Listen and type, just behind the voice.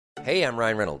Hey, I'm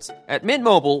Ryan Reynolds. At Mint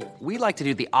Mobile, we like to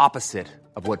do the opposite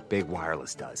of what Big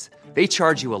Wireless does. They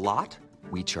charge you a lot,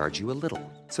 we charge you a little.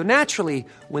 So naturally,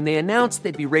 when they announced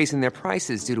they'd be raising their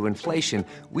prices due to inflation,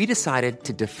 we decided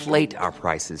to deflate our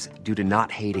prices due to not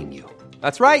hating you.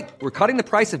 That's right. We're cutting the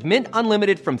price of Mint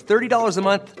Unlimited from $30 a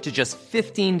month to just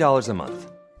 $15 a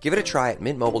month. Give it a try at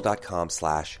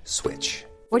mintmobile.com/switch.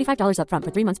 $45 up front for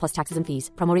 3 months plus taxes and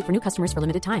fees. Promo rate for new customers for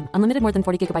limited time. Unlimited more than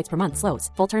 40 gigabytes per month. Slows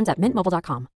full terms at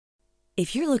mintmobile.com.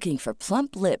 If you're looking for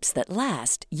plump lips that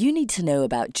last, you need to know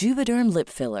about Juvederm lip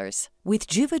fillers. With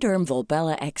Juvederm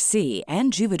Volbella XC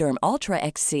and Juvederm Ultra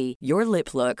XC, your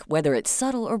lip look, whether it's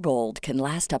subtle or bold, can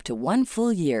last up to 1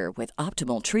 full year with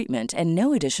optimal treatment and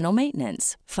no additional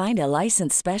maintenance. Find a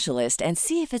licensed specialist and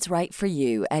see if it's right for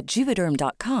you at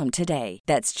Juvederm.com today.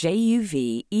 That's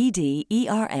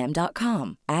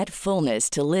JUVEDERM.com. Add fullness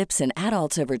to lips in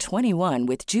adults over 21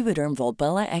 with Juvederm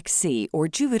Volbella XC or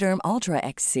Juvederm Ultra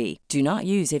XC. Do not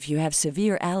use if you have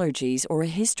severe allergies or a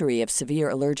history of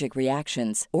severe allergic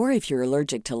reactions, or if you're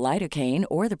allergic to lidocaine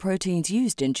or the proteins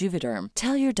used in Juvederm.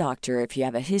 Tell your doctor if you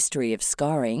have a history of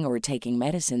scarring or taking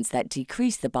medicines that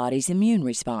decrease the body's immune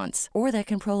response or that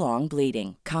can prolong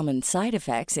bleeding. Common side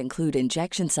effects include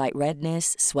injection site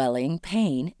redness, swelling,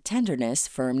 pain, tenderness,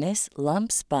 firmness,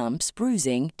 lumps, bumps,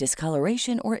 bruising,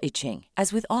 discoloration, or itching.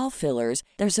 As with all fillers,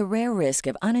 there's a rare risk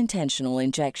of unintentional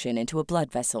injection into a blood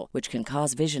vessel, which can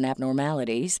cause vision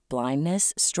abnormalities,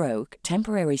 blindness, stroke,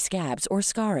 temporary scabs, or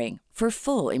scarring. For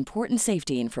full, important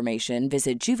safety information,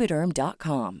 visit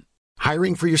Juvederm.com.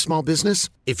 Hiring for your small business?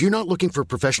 If you're not looking for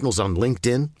professionals on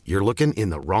LinkedIn, you're looking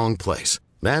in the wrong place.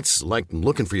 That's like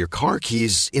looking for your car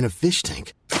keys in a fish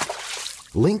tank.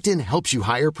 LinkedIn helps you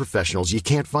hire professionals you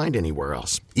can't find anywhere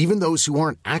else, even those who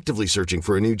aren't actively searching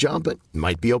for a new job but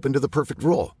might be open to the perfect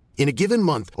role. In a given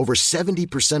month, over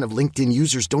 70% of LinkedIn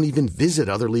users don't even visit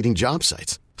other leading job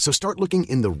sites. So start looking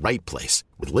in the right place.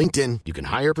 With LinkedIn, you can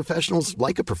hire professionals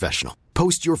like a professional.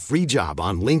 Post your free job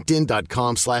on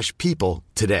linkedin.com/people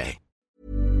today.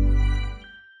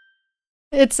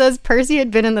 It says Percy had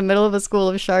been in the middle of a school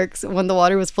of sharks when the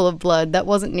water was full of blood. That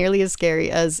wasn't nearly as scary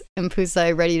as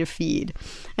Impusai ready to feed.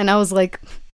 And I was like,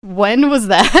 when was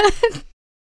that?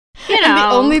 You know. And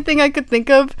the only thing I could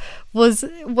think of was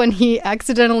when he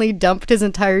accidentally dumped his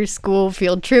entire school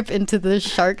field trip into the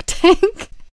shark tank.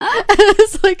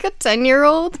 As like a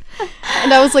 10-year-old.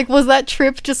 And I was like, was that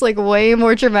trip just like way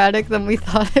more dramatic than we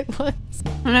thought it was? I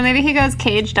don't know, maybe he goes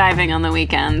cage diving on the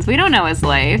weekends. We don't know his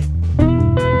life.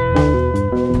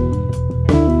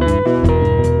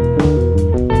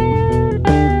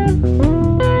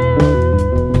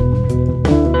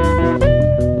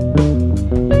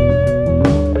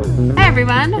 Hi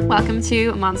everyone, welcome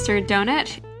to Monster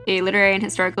Donut, a literary and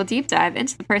historical deep dive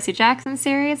into the Percy Jackson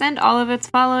series and all of its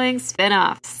following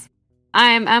spin-offs.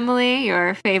 I'm Emily,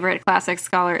 your favorite classic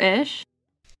scholar-ish.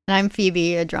 And I'm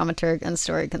Phoebe, a dramaturg and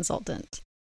story consultant.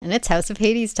 And it's House of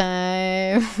Hades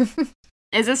time.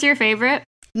 Is this your favorite?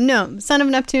 No, Son of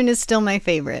Neptune is still my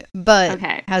favorite, but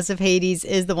Okay. House of Hades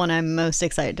is the one I'm most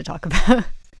excited to talk about.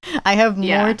 I have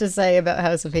more to say about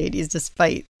House of Hades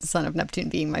despite Son of Neptune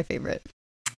being my favorite.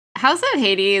 House of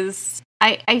Hades,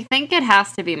 I think it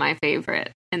has to be my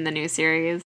favorite in the new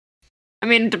series. I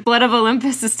mean, Blood of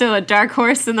Olympus is still a dark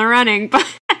horse in the running, but...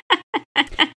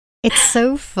 It's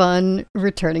so fun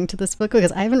returning to this book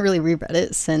because I haven't really reread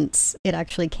it since it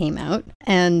actually came out.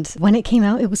 And when it came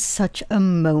out, it was such a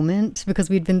moment because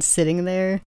we'd been sitting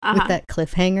there with that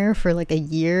cliffhanger for like a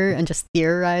year and just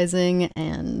theorizing.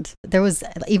 And there was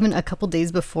even a couple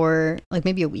days before, like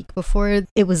maybe a week before,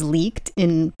 it was leaked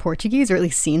in Portuguese, or at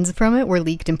least scenes from it were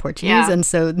leaked in Portuguese. Yeah. And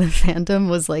so the fandom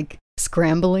was like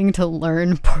scrambling to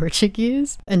learn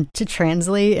Portuguese and to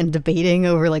translate and debating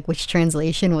over like which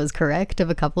translation was correct of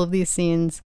a couple of these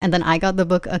scenes. And then I got the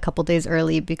book a couple days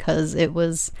early because it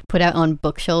was put out on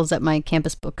bookshelves at my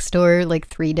campus bookstore like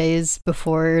 3 days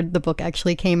before the book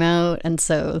actually came out. And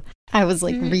so I was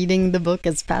like reading the book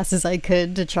as fast as I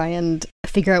could to try and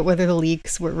figure out whether the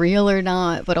leaks were real or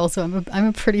not. But also I'm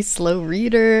a pretty slow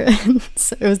reader. And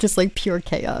so it was just like pure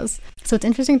chaos. So it's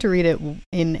interesting to read it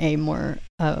in a more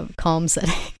calm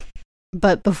setting.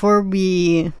 But before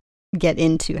we get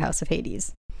into House of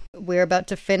Hades, we're about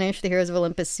to finish the Heroes of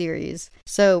Olympus series,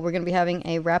 so we're going to be having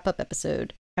a wrap-up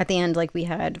episode at the end like we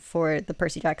had for the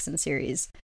Percy Jackson series.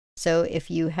 So if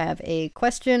you have a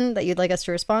question that you'd like us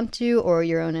to respond to, or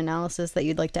your own analysis that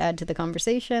you'd like to add to the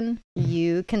conversation,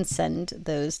 you can send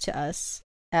those to us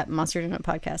at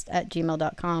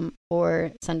monsterdonutpodcast@gmail.com,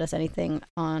 or send us anything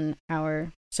on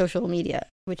our social media,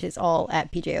 which is all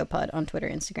at PJOpod on Twitter,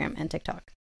 Instagram, and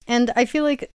TikTok. And I feel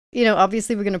like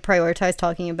Obviously we're going to prioritize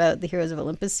talking about the Heroes of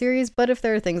Olympus series, but if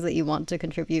there are things that you want to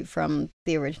contribute from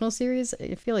the original series,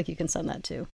 I feel like you can send that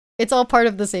too. It's all part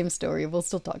of the same story. We'll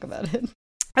still talk about it.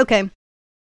 Okay.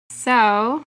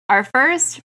 So, our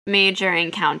first major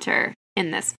encounter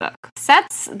in this book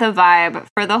sets the vibe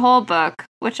for the whole book,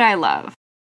 which I love,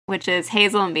 which is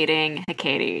Hazel meeting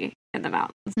Hecate in the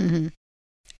mountains. Mm-hmm.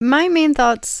 My main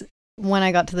thoughts when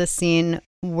I got to this scene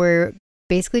were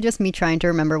basically just me trying to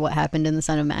remember what happened in The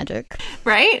Son of Magic.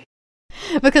 Right?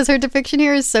 Because her depiction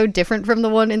here is so different from the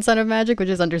one in Son of Magic, which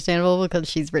is understandable because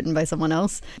she's written by someone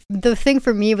else. The thing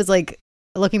for me was like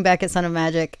looking back at Son of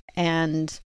Magic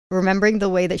and remembering the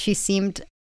way that she seemed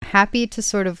happy to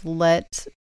sort of let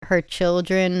her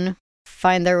children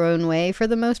find their own way for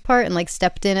the most part, and like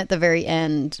stepped in at the very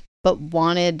end, but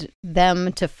wanted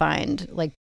them to find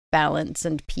like balance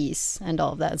and peace and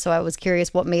all of that. So I was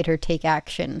curious what made her take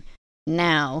action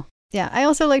now. Yeah, I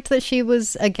also liked that she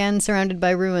was again surrounded by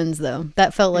ruins, though.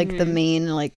 That felt like the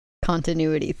main like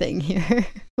continuity thing here.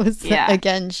 Was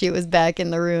again, she was back in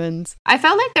the ruins. I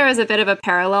felt like there was a bit of a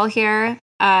parallel here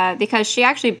because she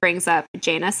actually brings up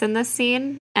Janus in this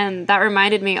scene, and that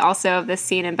reminded me also of this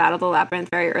scene in Battle of the Labyrinth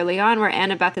very early on, where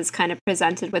Annabeth is kind of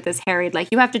presented with this harried, like,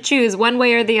 you have to choose one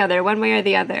way or the other, one way or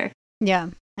the other. Yeah.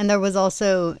 And there was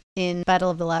also, in Battle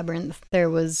of the Labyrinth, there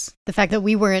was the fact that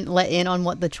we weren't let in on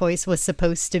what the choice was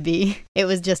supposed to be. It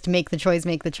was just make the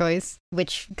choice,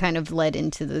 which kind of led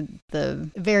into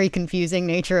the very confusing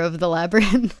nature of the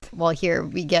Labyrinth. While here,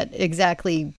 we get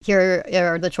exactly, here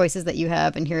are the choices that you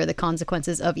have, and here are the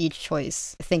consequences of each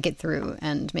choice. Think it through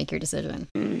and make your decision.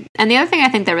 And the other thing I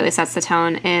think that really sets the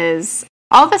tone is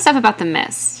all the stuff about the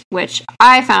mist, which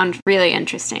I found really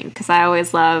interesting because I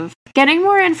always love getting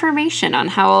more information on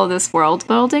how all this world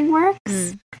building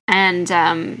works. And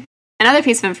another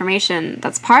piece of information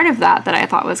that's part of that I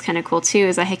thought was kind of cool too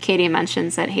is that Hecate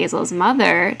mentions that Hazel's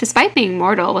mother, despite being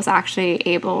mortal, was actually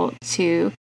able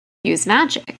to use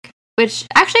magic, which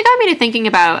actually got me to thinking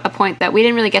about a point that we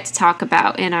didn't really get to talk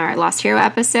about in our Lost Hero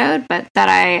episode, but that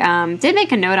I did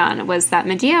make a note on, was that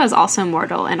Medea is also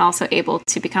mortal and also able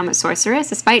to become a sorceress,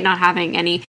 despite not having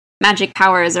any magic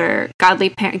powers or godly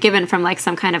given from like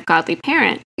some kind of godly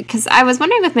parent. Because I was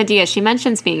wondering with Medea, she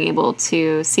mentions being able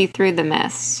to see through the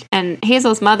mist, and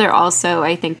Hazel's mother also,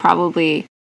 I think, probably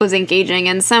was engaging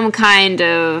in some kind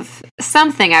of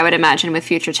something, I would imagine, with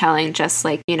future telling, just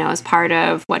like, as part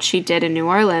of what she did in New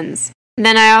Orleans. And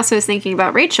then I also was thinking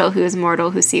about Rachel, who is mortal,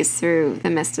 who sees through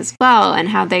the mist as well, and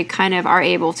how they kind of are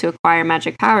able to acquire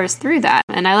magic powers through that.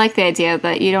 And I like the idea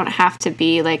that you don't have to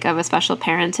be like of a special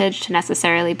parentage to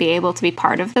necessarily be able to be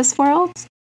part of this world,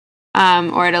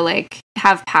 or to like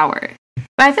have power.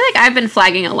 But I feel like I've been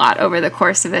flagging a lot over the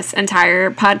course of this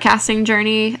entire podcasting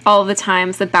journey, all the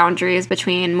times the boundaries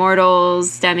between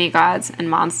mortals, demigods, and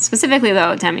monsters, specifically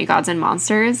though demigods and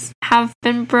monsters, have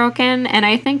been broken. And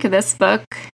I think this book,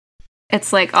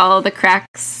 it's like all the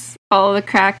cracks,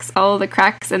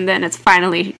 and then it's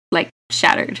finally like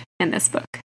shattered in this book.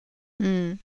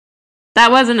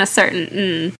 That wasn't a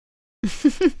certain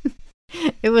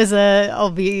It was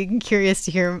I'll be curious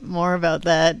to hear more about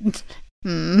that.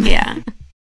 Yeah.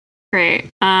 Great.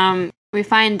 We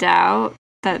find out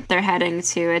that they're heading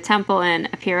to a temple in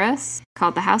Epirus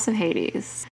called the House of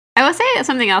Hades. I will say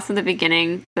something else in the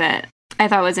beginning that I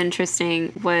thought was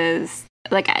interesting was,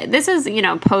 like, this is,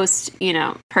 post,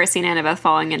 Percy and Annabeth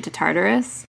falling into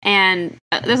Tartarus. And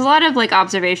there's a lot of, like,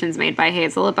 observations made by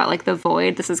Hazel about, like, the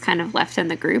void this is kind of left in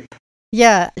the group.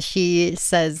 Yeah, she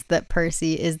says that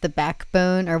Percy is the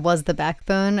backbone, or was the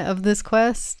backbone of this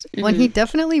quest, when he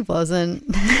definitely wasn't.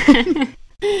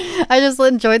 I just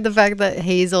enjoyed the fact that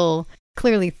Hazel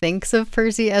clearly thinks of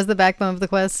Percy as the backbone of the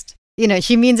quest.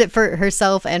 She means it for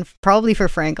herself and probably for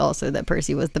Frank also, that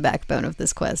Percy was the backbone of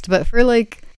this quest. But for,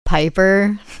 like,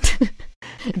 Piper,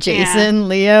 Jason,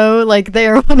 Leo, like, they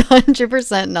are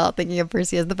 100% not thinking of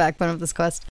Percy as the backbone of this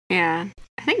quest. Yeah,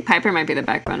 I think Piper might be the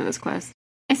backbone of this quest.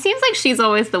 It seems like she's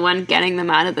always the one getting them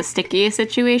out of the sticky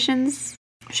situations.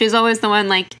 She's always the one,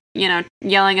 like,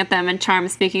 yelling at them and charm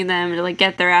speaking them to, like,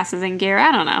 get their asses in gear.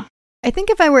 I don't know. I think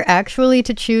if I were actually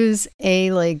to choose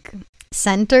a, like,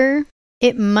 center,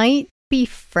 it might be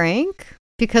Frank,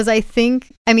 because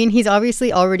he's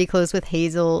obviously already close with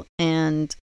Hazel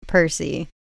and Percy.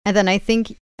 And then I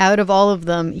think out of all of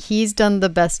them, he's done the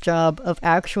best job of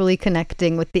actually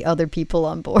connecting with the other people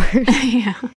on board.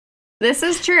 Yeah. This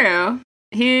is true.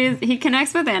 He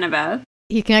connects with Annabeth.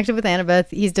 He connected with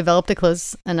Annabeth. He's developed a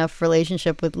close enough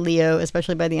relationship with Leo,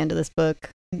 especially by the end of this book.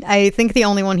 I think the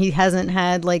only one he hasn't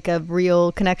had, like, a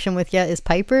real connection with yet is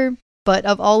Piper. But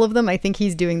of all of them, I think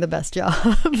he's doing the best job.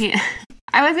 Yeah.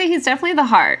 I would say he's definitely the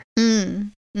heart.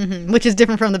 Which is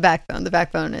different from the backbone. The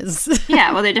backbone is...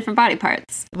 Yeah, well, they're different body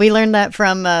parts. We learned that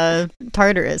from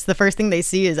Tartarus. The first thing they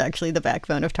see is actually the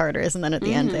backbone of Tartarus, and then at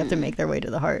the end they have to make their way to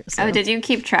the heart. So. Oh, did you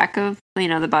keep track of,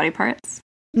 the body parts?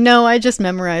 No, I just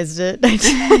memorized it.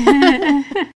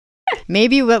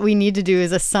 Maybe what we need to do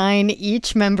is assign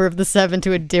each member of the 7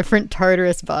 to a different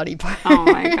Tartarus body part. Oh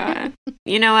my god.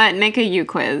 You know what? Make a you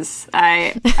quiz.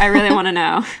 I really want to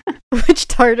know. Which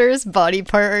Tartarus body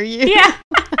part are you? Yeah.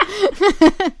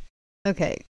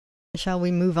 Okay. Shall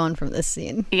we move on from this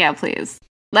scene? Yeah, please.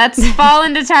 Let's fall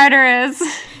into Tartarus.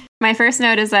 My first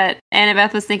note is that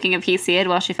Annabeth was thinking of Hesiod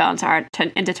while she fell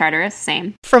into Tartarus.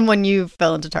 Same. From when you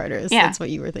fell into Tartarus. Yeah. That's what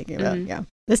you were thinking about. Yeah.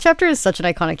 This chapter is such an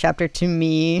iconic chapter to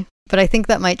me, but I think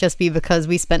that might just be because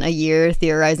we spent a year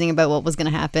theorizing about what was going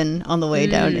to happen on the way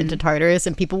down into Tartarus,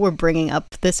 and people were bringing up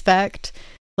this fact.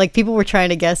 Like, people were trying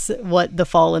to guess what the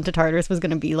fall into Tartarus was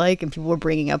going to be like, and people were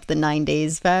bringing up the 9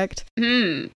 days fact.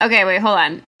 Okay, wait, hold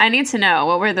on. I need to know,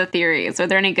 what were the theories? Are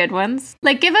there any good ones?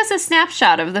 Like, give us a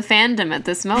snapshot of the fandom at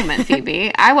this moment,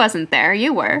 Phoebe. I wasn't there.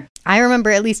 You were. I remember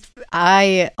at least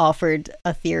I offered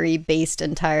a theory based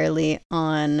entirely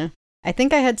on... I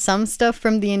think I had some stuff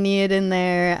from the Aeneid in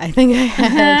there. I think I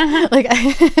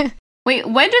had... Wait,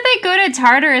 when did they go to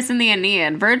Tartarus in the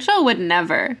Aeneid? Virgil would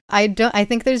never. I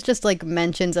think there's just like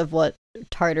mentions of what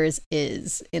Tartarus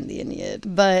is in the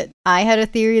Aeneid. But I had a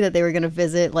theory that they were going to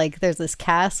visit, like, there's this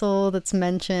castle that's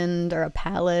mentioned, or a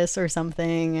palace or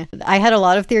something. I had a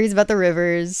lot of theories about the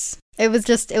rivers. It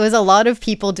was a lot of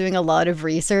people doing a lot of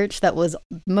research that was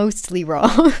mostly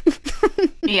wrong.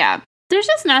 Yeah. There's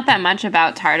just not that much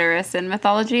about Tartarus in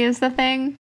mythology is the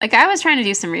thing. Like, I was trying to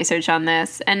do some research on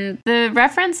this, and the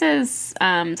references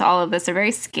to all of this are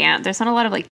very scant. There's not a lot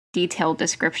of, like, detailed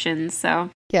descriptions, so...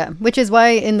 Yeah, which is why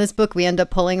in this book we end up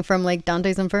pulling from, like,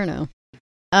 Dante's Inferno.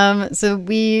 So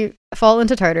we fall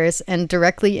into Tartarus and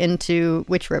directly into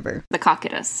which river? The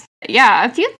Cocytus. Yeah,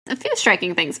 a few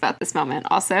striking things about this moment.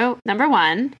 Also, number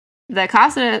one, the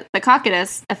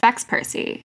Cocytus affects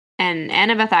Percy, and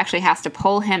Annabeth actually has to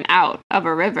pull him out of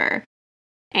a river.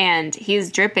 And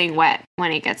he's dripping wet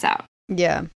when he gets out.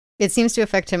 Yeah. It seems to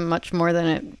affect him much more than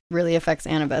it really affects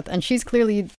Annabeth. And she's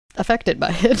clearly affected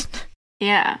by it.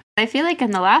 Yeah. I feel like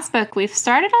in the last book, we've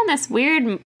started on this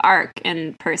weird arc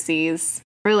in Percy's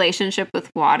relationship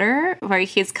with water, where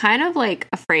he's kind of, like,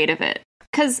 afraid of it.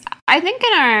 Because I think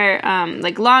in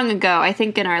our, long ago, I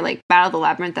think in our, like, Battle of the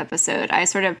Labyrinth episode, I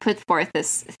sort of put forth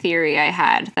this theory I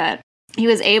had that he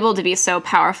was able to be so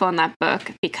powerful in that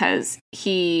book because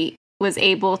he was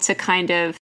able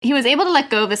to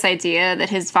let go of this idea that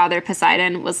his father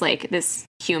Poseidon was like this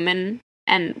human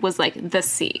and was like the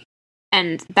sea.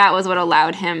 And that was what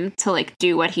allowed him to like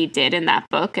do what he did in that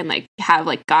book and like have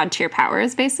like god tier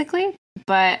powers basically.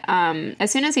 But as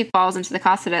soon as he falls into the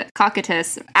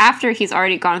Cocytus, after he's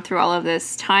already gone through all of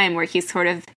this time where he's sort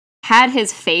of had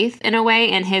his faith in a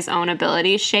way and his own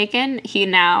abilities shaken, he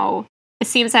now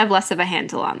seems to have less of a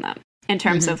handle on them. In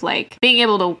terms of, like, being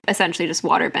able to essentially just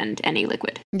waterbend any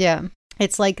liquid. Yeah.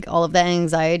 It's like all of the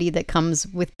anxiety that comes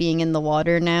with being in the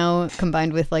water now,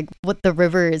 combined with, like, what the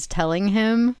river is telling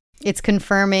him. It's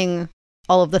confirming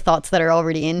all of the thoughts that are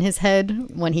already in his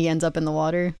head when he ends up in the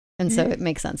water. And so it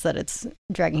makes sense that it's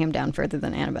dragging him down further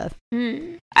than Annabeth.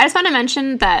 I just want to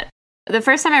mention that the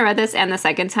first time I read this and the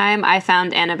second time, I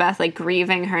found Annabeth, like,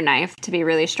 grieving her knife to be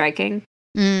really striking.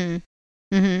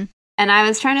 And I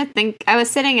was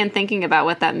sitting and thinking about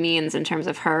what that means in terms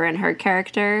of her and her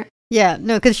character. Yeah,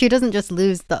 no, because she doesn't just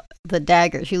lose the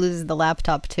dagger, she loses the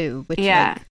laptop too, which,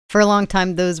 like, for a long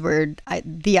time, those were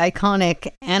the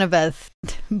iconic Annabeth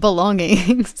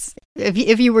belongings.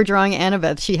 If you were drawing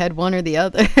Annabeth, she had one or the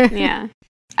other. Yeah.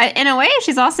 In a way,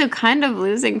 she's also kind of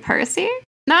losing Percy.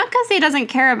 Not because he doesn't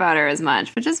care about her as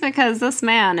much, but just because this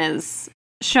man is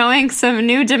showing some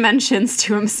new dimensions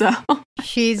to himself.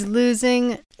 She's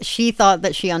losing... She thought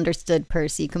that she understood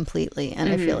Percy completely, and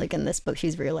I feel like in this book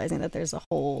she's realizing that there's a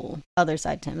whole other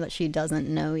side to him that she doesn't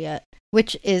know yet,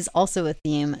 which is also a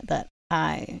theme that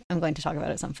I am going to talk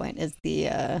about at some point, is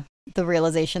the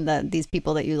realization that these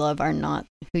people that you love are not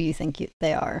who you think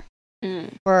they are,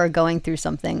 or are going through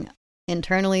something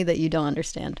internally that you don't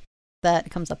understand.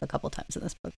 That comes up a couple times in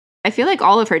this book. I feel like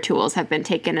all of her tools have been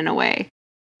taken in a way.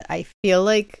 I feel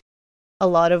like a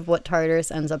lot of what Tartarus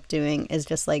ends up doing is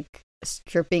just like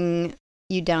stripping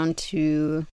you down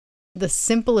to the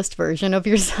simplest version of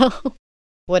yourself,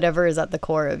 whatever is at the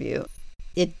core of you.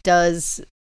 It does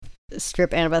strip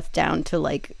Annabeth down to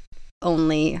like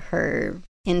only her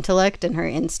intellect and her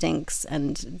instincts,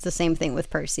 and it's the same thing with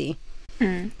Percy.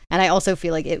 And I also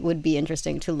feel like it would be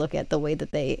interesting to look at the way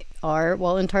that they are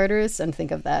while in Tartarus and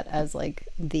think of that as like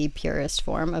the purest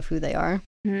form of who they are.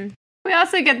 We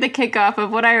also get the kickoff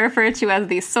of what I refer to as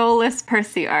the soulless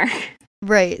Percy arc.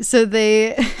 Right. So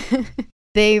they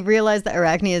realize that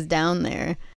Arachne is down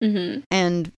there,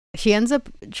 and she ends up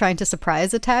trying to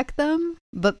surprise attack them,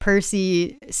 but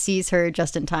Percy sees her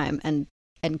just in time and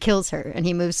kills her, and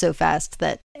he moves so fast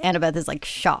that Annabeth is like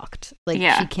shocked. Like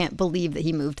she can't believe that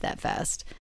he moved that fast.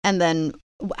 And then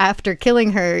after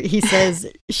killing her, he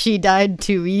says she died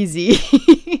too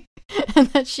easy and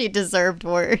that she deserved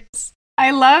worse.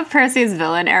 I love Percy's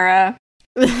villain era.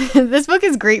 This book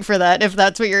is great for that, if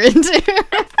that's what you're into.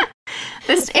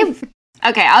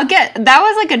 Okay, that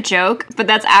was like a joke, but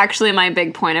that's actually my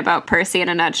big point about Percy in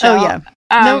a nutshell.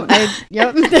 Oh, yeah.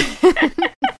 Yep.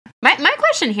 My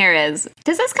question here is,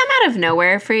 does this come out of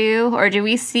nowhere for you, or do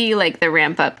we see like the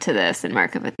ramp up to this in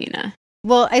Mark of Athena?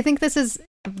 Well, I think this is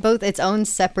both its own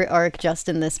separate arc just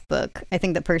in this book. I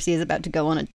think that Percy is about to go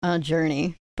on a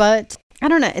journey. But I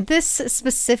don't know, this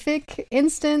specific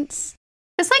instance...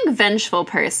 It's like vengeful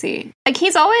Percy. Like,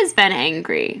 he's always been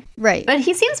angry. Right. But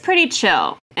he seems pretty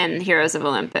chill in Heroes of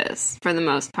Olympus, for the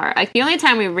most part. Like, the only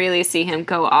time we really see him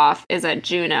go off is at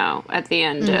Juno at the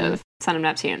end of Son of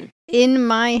Neptune. In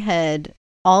my head,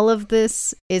 all of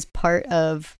this is part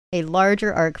of a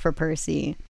larger arc for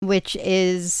Percy, which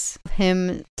is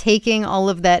him taking all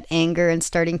of that anger and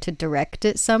starting to direct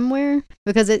it somewhere.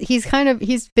 Because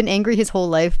he's been angry his whole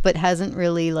life, but hasn't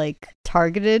really, like,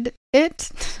 targeted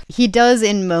it. He does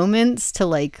in moments to,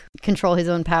 like, control his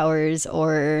own powers,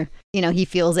 or, you know, he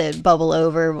feels it bubble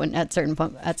over when at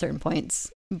certain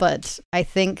points. But I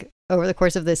think over the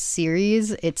course of this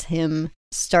series, it's him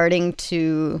starting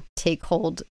to take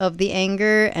hold of the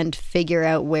anger and figure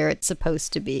out where it's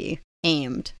supposed to be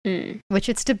aimed, which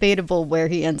it's debatable where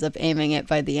he ends up aiming it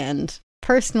by the end.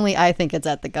 Personally, I think it's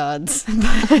at the gods.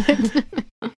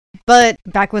 But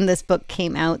back when this book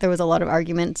came out, there was a lot of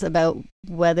arguments about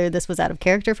whether this was out of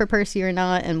character for Percy or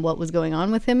not, and what was going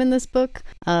on with him in this book.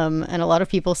 And a lot of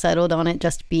people settled on it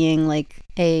just being like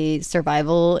a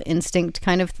survival instinct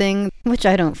kind of thing, which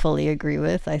I don't fully agree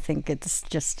with. I think it's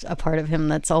just a part of him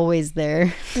that's always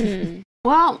there.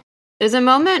 Well, there's a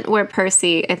moment where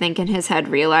Percy, I think, in his head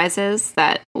realizes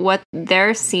that what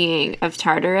they're seeing of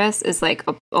Tartarus is like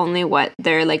only what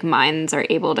their like minds are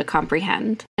able to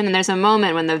comprehend. And then there's a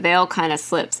moment when the veil kind of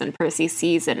slips and Percy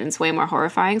sees it and it's way more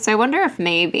horrifying. So I wonder if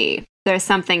maybe there's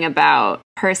something about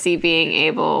Percy being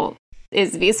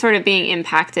sort of being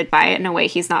impacted by it in a way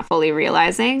he's not fully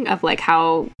realizing, of like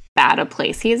how bad a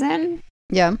place he's in.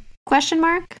 Yeah. Question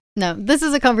mark? No, this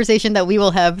is a conversation that we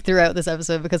will have throughout this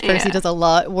episode, because Percy does a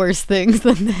lot worse things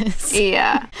than this.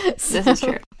 Yeah, this is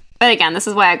true. But again, this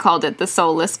is why I called it the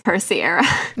soulless Percy era.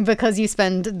 Because you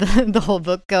spend the whole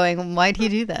book going, why'd he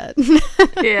do that?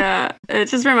 Yeah, it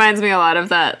just reminds me a lot of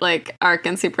that like arc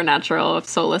in Supernatural of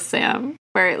Soulless Sam,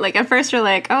 where like at first you're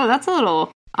like, oh, that's a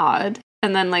little odd.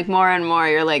 And then like more and more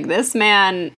you're like, this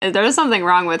man, there's something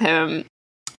wrong with him.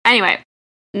 Anyway,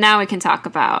 now we can talk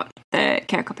about the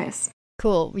Kerkopes.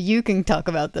 Cool. You can talk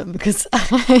about them, because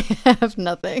I have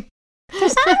nothing.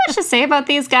 There's not much to say about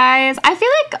these guys. I feel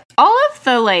like all of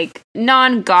the like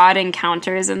non-god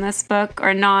encounters in this book,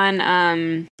 or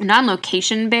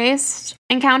non-location based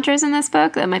encounters in this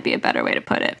book, that might be a better way to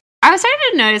put it. I was starting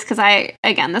to notice, because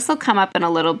this will come up in a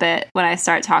little bit when I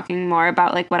start talking more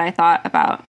about like what I thought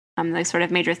about the sort of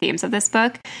major themes of this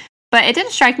book. But it did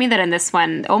strike me that in this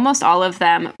one, almost all of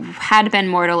them had been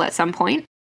mortal at some point.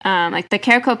 Like the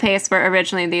Kerkopes were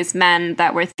originally these men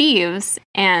that were thieves,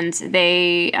 and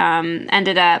they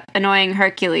ended up annoying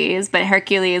Hercules, but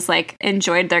Hercules like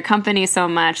enjoyed their company so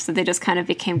much that they just kind of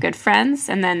became good friends,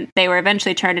 and then they were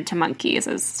eventually turned into monkeys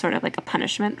as sort of like a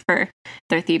punishment for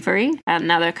their thievery, and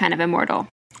now they're kind of immortal.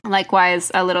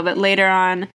 Likewise, a little bit later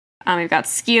on, we've got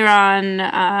Sciron,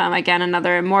 again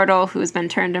another immortal who's been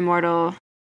turned immortal,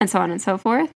 and so on and so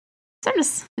forth. So I'm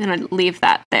just gonna leave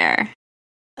that there.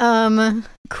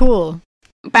 Cool.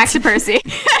 Back to Percy.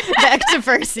 Back to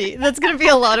Percy. That's going to be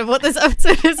a lot of what this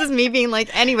episode is me being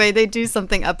like, anyway, they do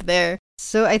something up there.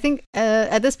 So I think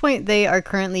at this point they are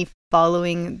currently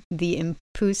following the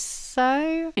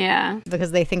Impusae. Yeah.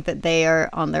 Because they think that they are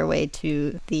on their way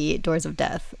to the Doors of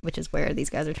Death, which is where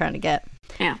these guys are trying to get.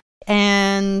 Yeah.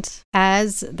 And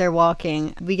as they're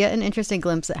walking, we get an interesting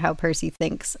glimpse at how Percy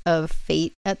thinks of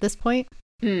fate at this point.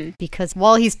 Because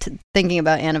while he's thinking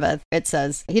about Annabeth, it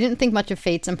says, he didn't think much of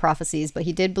fates and prophecies, but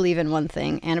he did believe in one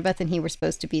thing. Annabeth and he were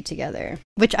supposed to be together.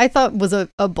 Which I thought was a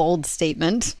bold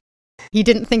statement. He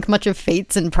didn't think much of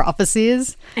fates and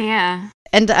prophecies. Yeah.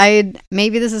 And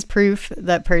maybe this is proof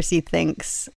that Percy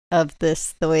thinks of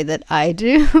this the way that I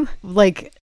do.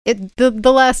 Like,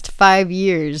 the last 5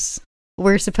 years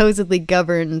were supposedly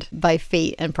governed by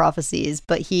fate and prophecies,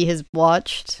 but he has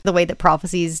watched the way that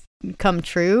prophecies come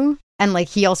true. And, like,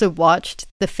 he also watched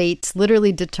the fates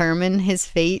literally determine his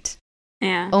fate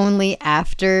only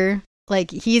after,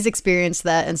 like, he's experienced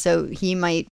that. And so he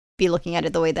might be looking at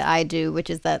it the way that I do, which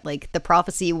is that, like, the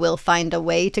prophecy will find a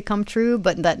way to come true,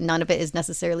 but that none of it is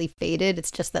necessarily fated. It's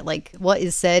just that, like, what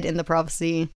is said in the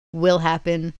prophecy will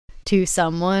happen to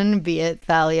someone, be it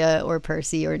Thalia or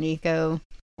Percy or Nico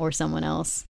or someone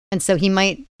else. And so he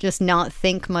might just not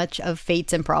think much of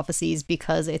fates and prophecies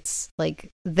because it's like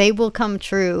they will come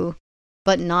true,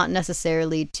 but not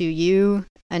necessarily to you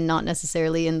and not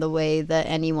necessarily in the way that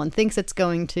anyone thinks it's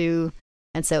going to.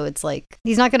 And so it's like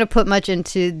he's not going to put much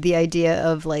into the idea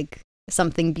of like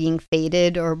something being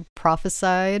fated or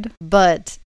prophesied,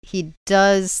 but he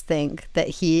does think that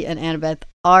he and Annabeth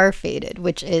are fated,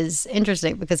 which is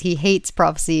interesting because he hates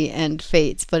prophecy and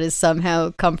fates, but is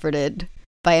somehow comforted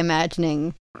by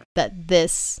imagining that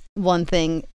this one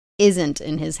thing isn't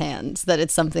in his hands, that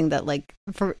it's something that like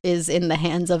is in the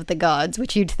hands of the gods,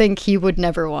 which you'd think he would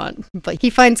never want. But he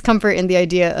finds comfort in the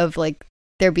idea of like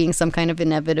there being some kind of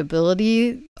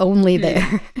inevitability only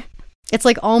there. It's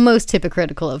like almost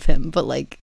hypocritical of him, but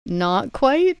like not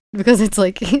quite, because it's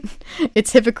like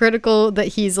it's hypocritical that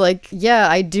he's like, yeah,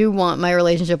 I do want my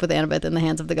relationship with Annabeth in the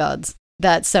hands of the gods.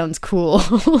 That sounds cool.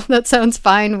 That sounds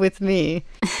fine with me.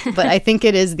 But I think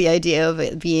it is the idea of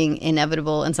it being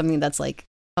inevitable and something that's like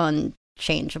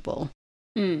unchangeable.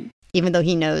 Even though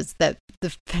he knows that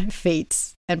the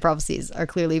fates and prophecies are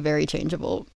clearly very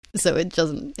changeable. So it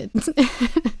doesn't...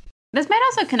 This might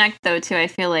also connect, though, to, I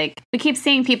feel like, we keep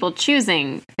seeing people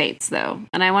choosing fates, though.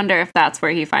 And I wonder if that's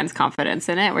where he finds confidence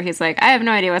in it, where he's like, I have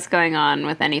no idea what's going on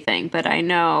with anything, but I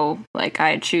know, like,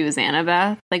 I choose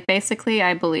Annabeth. Like, basically,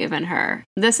 I believe in her.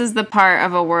 This is the part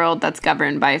of a world that's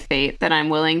governed by fate that I'm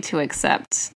willing to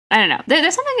accept. I don't know.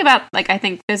 There's something about, like, I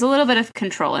think there's a little bit of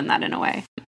control in that in a way.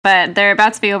 But they're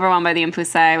about to be overwhelmed by the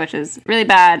Impusai, which is really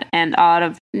bad, and out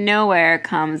of nowhere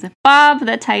comes Bob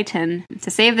the Titan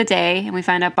to save the day, and we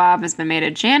find out Bob has been made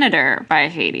a janitor by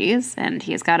Hades, and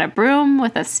he's got a broom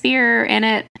with a spear in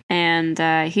it, and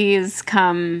he's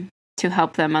come to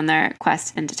help them on their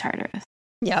quest into Tartarus.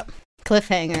 Yep.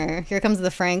 Cliffhanger. Here comes the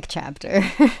Frank chapter.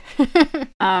 We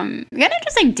got an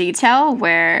interesting detail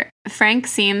where Frank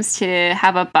seems to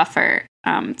have a buffer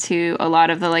to a lot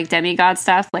of the like demigod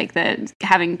stuff, like the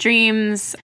having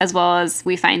dreams, as well as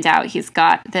we find out he's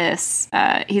got this,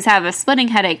 he's have a splitting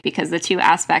headache because the two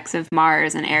aspects of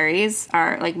Mars and Ares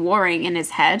are like warring in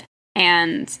his head.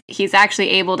 And he's actually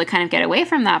able to kind of get away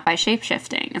from that by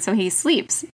shapeshifting. And so he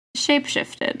sleeps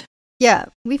shapeshifted. Yeah,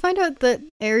 we find out that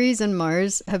Ares and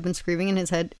Mars have been screaming in his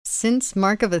head since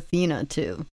Mark of Athena,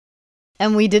 too.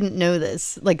 And we didn't know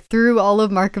this. Like, through all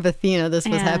of Mark of Athena, this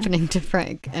was happening to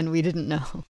Frank, and we didn't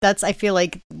know. That's, I feel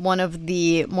like, one of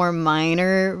the more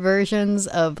minor versions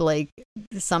of, like,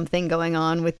 something going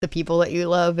on with the people that you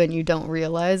love and you don't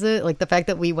realize it. Like, the fact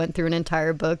that we went through an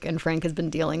entire book and Frank has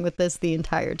been dealing with this the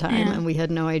entire time, and we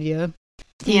had no idea.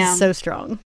 He's so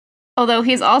strong. Although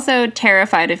he's also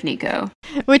terrified of Nico.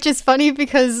 Which is funny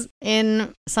because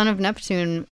in Son of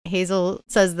Neptune, Hazel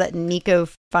says that Nico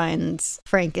finds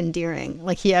Frank endearing.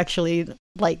 Like, he actually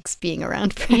likes being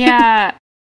around Frank. Yeah.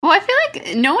 Well, I feel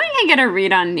like no one can get a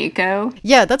read on Nico.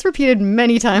 Yeah, that's repeated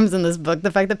many times in this book. The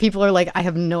fact that people are like, I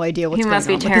have no idea what's going on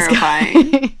with this guy. He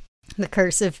must be terrifying. The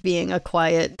curse of being a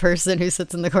quiet person who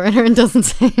sits in the corner and doesn't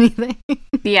say anything.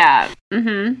 Yeah.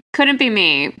 Mm-hmm. Couldn't be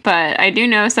me, but I do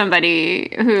know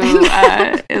somebody who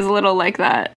is a little like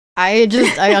that.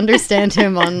 I understand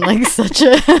him on like such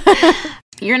a...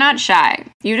 You're not shy.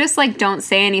 You just like don't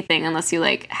say anything unless you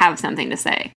like have something to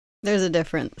say. There's a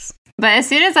difference. But as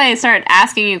soon as I start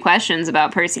asking you questions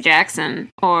about Percy Jackson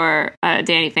or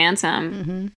Danny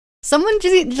Phantom... Someone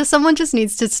just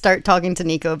needs to start talking to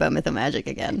Nico about Mythomagic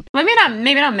again. Maybe not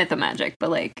Mythomagic,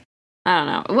 but like, I don't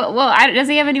know. Well, does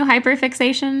he have a new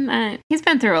hyperfixation? He's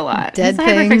been through a lot. Dead His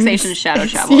things. hyperfixation shadow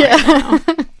travel right now.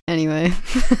 Anyway.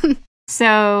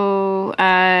 So,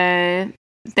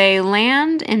 they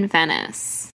land in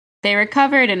Venice. They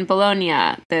recovered in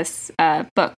Bologna this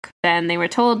book. Then they were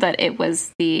told that it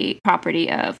was the property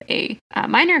of a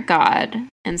minor god.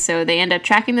 And so they end up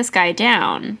tracking this guy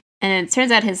down. And it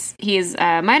turns out he's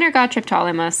minor god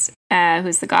Triptolemus,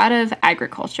 who's the god of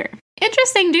agriculture.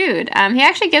 Interesting dude. He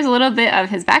actually gives a little bit of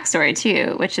his backstory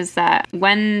too, which is that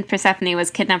when Persephone was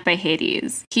kidnapped by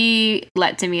Hades, he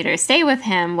let Demeter stay with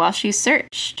him while she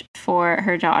searched for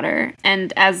her daughter.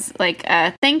 And as like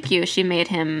a thank you, she made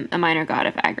him a minor god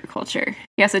of agriculture.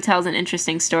 He also tells an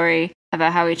interesting story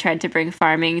about how he tried to bring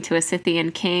farming to a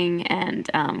Scythian king and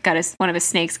got one of his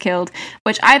snakes killed,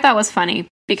 which I thought was funny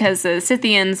because the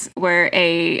Scythians were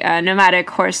a nomadic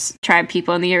horse tribe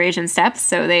people in the Eurasian steppes.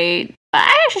 So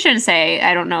I actually shouldn't say,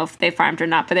 I don't know if they farmed or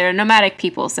not, but they're nomadic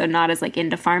people, so not as like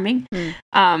into farming.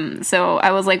 So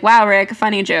I was like, wow, Rick,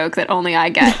 funny joke that only I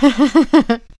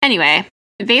get. Anyway,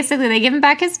 basically they give him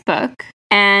back his book.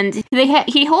 And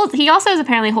he also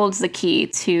apparently holds the key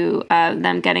to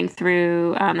them getting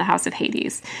through the House of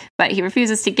Hades, but he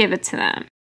refuses to give it to them.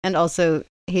 And also,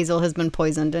 Hazel has been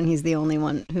poisoned, and he's the only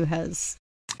one who has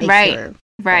a cure.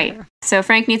 Right. So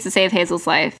Frank needs to save Hazel's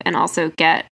life and also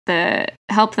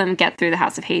help them get through the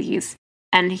House of Hades.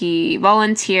 And he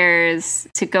volunteers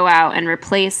to go out and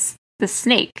replace the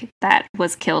snake that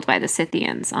was killed by the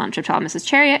Scythians on Triptolemus'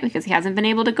 chariot because he hasn't been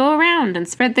able to go around and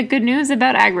spread the good news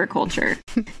about agriculture.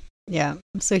 Yeah.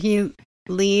 So he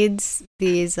leads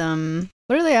these,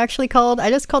 what are they actually called?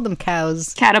 I just called them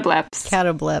cows.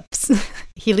 Catobleps.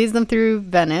 He leads them through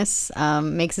Venice,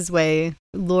 makes his way,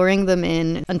 luring them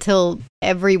in until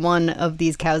every one of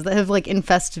these cows that have like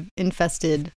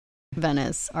infested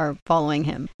Venice are following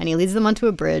him. And he leads them onto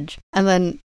a bridge and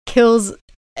then kills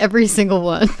every single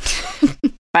one.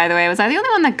 By the way, was I the only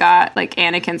one that got like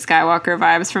Anakin Skywalker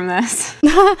vibes from this?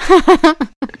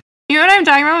 You know what I'm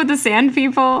talking about with the sand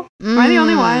people? Am I the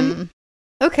only one?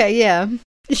 Okay, yeah,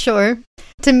 sure.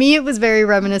 To me, it was very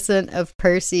reminiscent of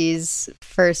Percy's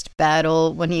first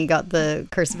battle when he got the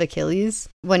Curse of Achilles,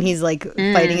 when he's like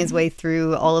fighting his way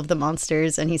through all of the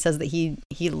monsters, and he says that he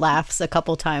laughs a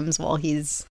couple times while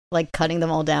he's like cutting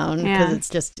them all down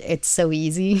because it's so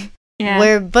easy.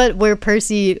 Yeah. Where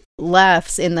Percy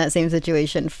laughs in that same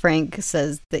situation, Frank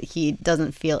says that he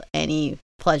doesn't feel any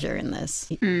pleasure in this.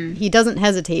 He doesn't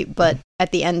hesitate, but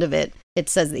at the end of it, it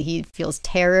says that he feels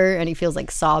terror and he feels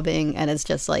like sobbing, and it's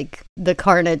just like the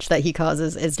carnage that he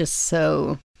causes is just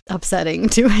so upsetting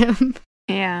to him.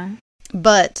 Yeah.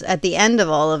 But at the end of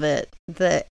all of it,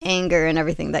 the anger and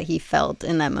everything that he felt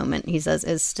in that moment, he says,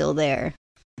 is still there.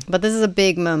 But this is a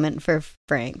big moment for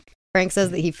Frank. Frank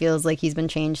says that he feels like he's been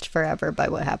changed forever by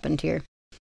what happened here,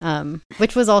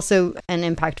 which was also an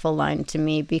impactful line to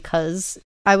me because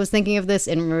I was thinking of this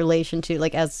in relation to,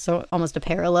 like, as almost a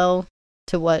parallel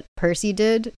to what Percy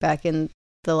did back in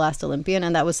The Last Olympian,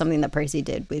 and that was something that Percy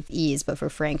did with ease, but for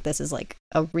Frank, this is, like,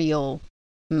 a real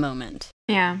moment.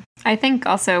 Yeah. I think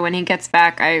also when he gets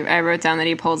back, I wrote down that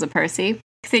he pulls a Percy.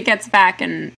 Because he gets back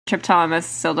and Triptolemus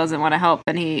still doesn't want to help,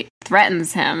 and he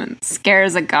threatens him and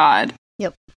scares a god.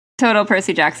 Yep. Total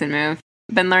Percy Jackson move.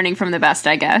 Been learning from the best,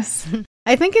 I guess.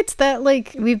 I think it's that,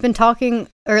 like, we've been talking,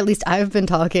 or at least I've been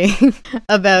talking,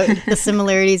 about the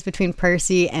similarities between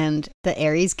Percy and the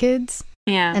Ares kids.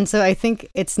 Yeah. And so I think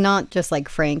it's not just, like,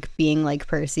 Frank being like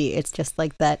Percy, it's just,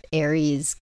 like, that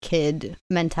Ares kid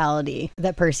mentality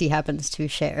that Percy happens to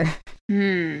share.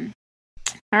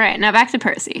 All right, now back to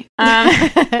Percy.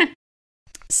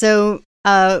 So,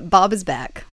 Bob is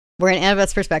back. We're in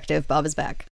Annabeth's perspective. Bob is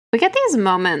back. We get these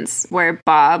moments where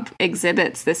Bob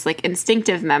exhibits this like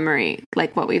instinctive memory,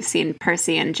 like what we've seen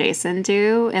Percy and Jason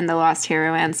do in The Lost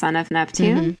Hero and Son of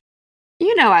Neptune. Mm-hmm.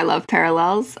 You know I love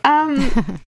parallels.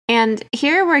 And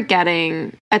here we're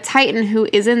getting a Titan who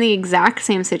is in the exact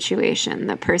same situation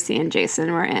that Percy and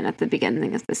Jason were in at the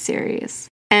beginning of the series.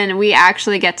 And we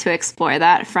actually get to explore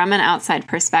that from an outside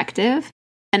perspective.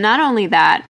 And not only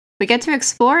that, we get to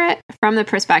explore it from the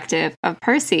perspective of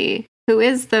Percy, who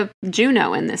is the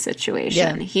Juno in this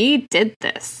situation. Yeah. He did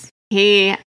this.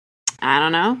 He, I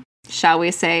don't know, shall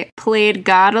we say, played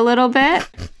God a little bit?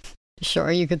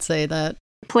 Sure, you could say that.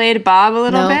 Played Bob a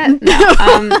little bit?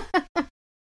 No.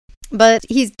 But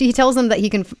he tells them that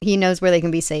he knows where they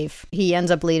can be safe. He ends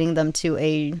up leading them to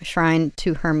a shrine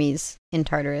to Hermes in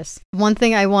Tartarus. One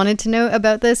thing I wanted to note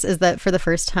about this is that for the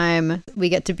first time, we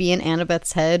get to be in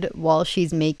Annabeth's head while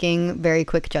she's making very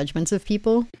quick judgments of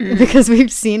people. Because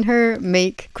we've seen her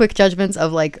make quick judgments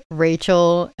of, like,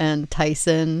 Rachel and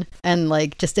Tyson and,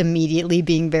 like, just immediately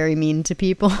being very mean to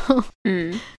people.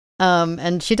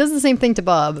 And she does the same thing to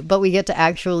Bob, but we get to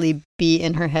actually be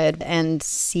in her head and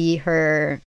see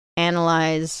her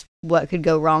analyze what could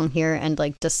go wrong here and,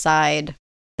 like, decide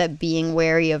that being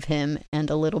wary of him and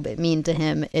a little bit mean to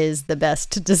him is the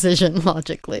best decision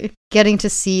logically. Getting to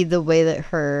see the way that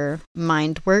her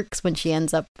mind works when she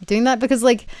ends up doing that, because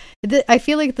like I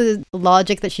feel like the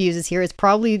logic that she uses here is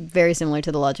probably very similar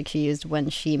to the logic she used when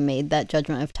she made that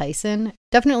judgment of Tyson.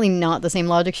 Definitely not the same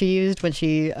logic she used when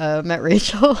she met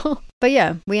Rachel. But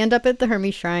yeah, we end up at the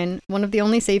Hermes Shrine, one of the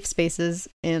only safe spaces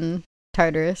in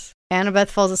Tartarus. Annabeth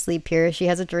falls asleep here. She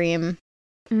has a dream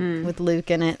with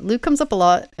Luke in it. Luke comes up a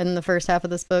lot in the first half of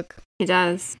this book. He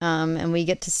does. And we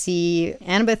get to see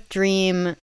Annabeth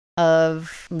dream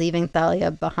of leaving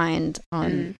Thalia behind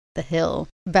on the hill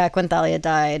back when Thalia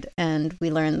died, and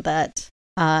we learned that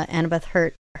Annabeth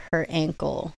hurt her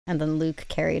ankle, and then Luke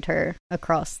carried her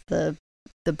across the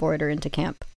border into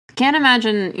camp. Can't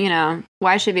imagine,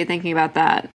 why she'd be thinking about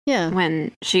that. Yeah.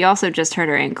 When she also just hurt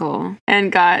her ankle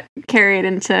and got carried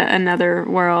into another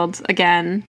world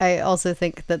again. I also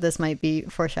think that this might be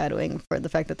foreshadowing for the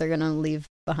fact that they're going to leave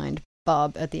behind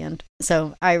Bob at the end.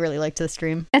 So I really liked this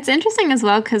dream. It's interesting as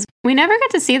well because we never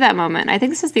get to see that moment. I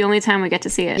think this is the only time we get to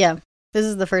see it. Yeah. This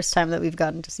is the first time that we've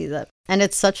gotten to see that. And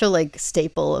it's such a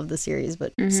staple of the series,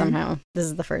 but somehow this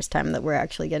is the first time that we're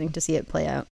actually getting to see it play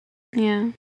out.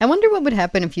 Yeah. I wonder what would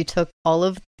happen if you took all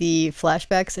of the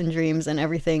flashbacks and dreams and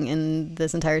everything in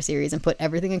this entire series and put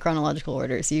everything in chronological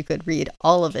order so you could read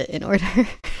all of it in order.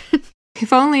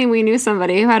 If only we knew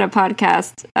somebody who had a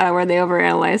podcast where they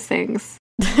overanalyze things.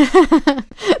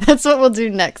 That's what we'll do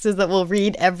next, is that we'll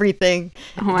read everything,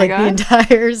 God. The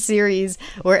entire series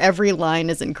where every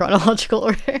line is in chronological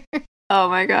order. Oh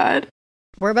my god.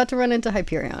 We're about to run into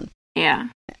Hyperion. Yeah.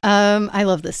 I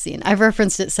love this scene. I've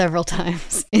referenced it several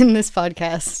times in this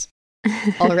podcast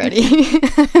already.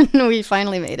 We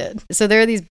finally made it. So there are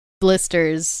these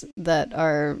blisters that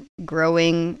are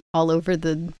growing all over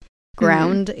the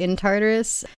ground in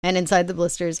Tartarus, and inside the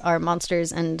blisters are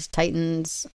monsters and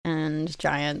titans and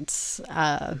giants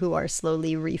who are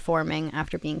slowly reforming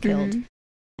after being killed.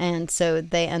 And so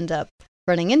they end up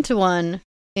running into one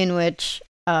in which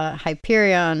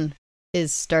Hyperion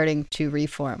is starting to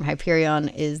reform. Hyperion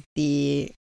is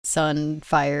the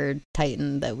sun-fired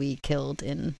titan that we killed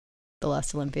in The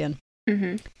Last Olympian.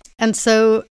 And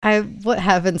so what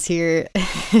happens here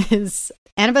is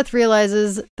Annabeth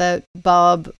realizes that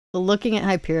Bob, looking at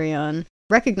Hyperion,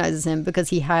 recognizes him because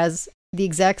he has the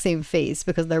exact same face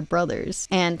because they're brothers.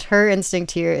 And her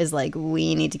instinct here is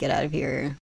we need to get out of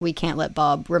here. We can't let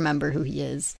Bob remember who he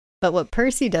is. But what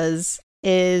Percy does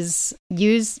is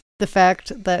use the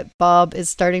fact that Bob is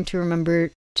starting to remember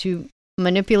to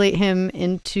manipulate him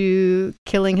into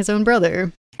killing his own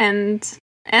brother. And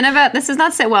Annabeth, this does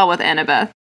not sit well with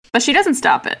Annabeth, but she doesn't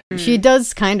stop it. She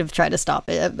does kind of try to stop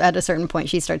it. At a certain point,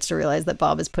 she starts to realize that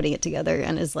Bob is putting it together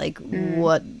and is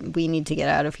what, we need to get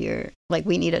out of here.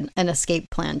 We need an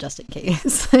escape plan just in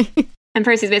case. And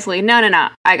Percy's basically, no,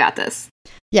 I got this.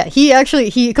 Yeah,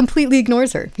 he completely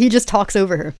ignores her. He just talks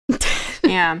over her.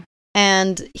 Yeah.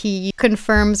 And he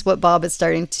confirms what Bob is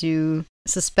starting to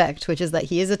suspect, which is that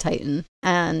he is a Titan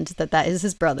and that is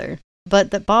his brother.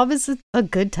 But that Bob is a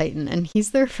good Titan and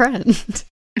he's their friend.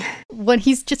 When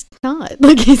he's just not.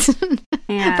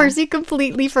 Percy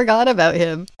completely forgot about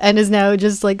him and is now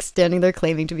just standing there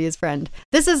claiming to be his friend.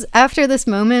 This is after this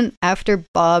moment, after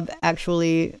Bob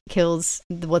actually kills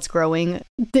what's growing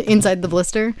inside the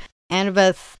blister.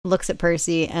 Annabeth looks at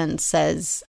Percy and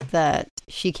says that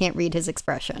she can't read his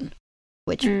expression,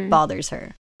 which bothers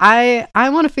her. I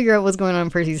want to figure out what's going on in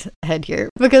Percy's head here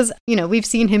because, we've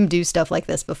seen him do stuff like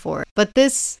this before. But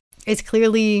this is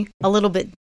clearly a little bit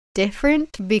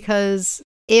different because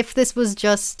if this was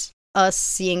just us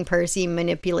seeing Percy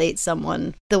manipulate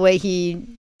someone the way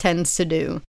he tends to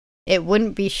do, it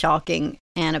wouldn't be shocking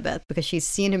Annabeth because she's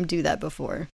seen him do that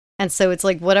before. And so it's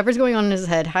whatever's going on in his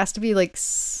head has to be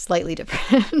slightly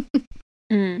different.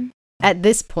 At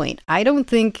this point, I don't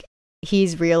think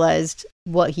he's realized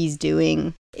what he's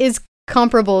doing is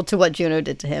comparable to what Juno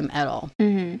did to him at all.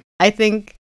 I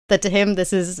think that to him,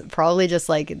 this is probably just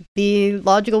the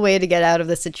logical way to get out of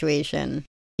the situation.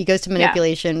 He goes to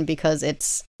manipulation because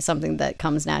it's something that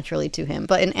comes naturally to him.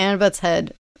 But in Annabeth's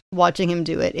head, watching him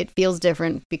do it, it feels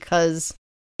different because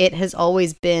it has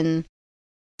always been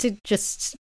to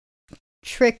just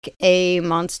trick a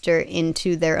monster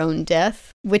into their own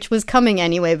death, which was coming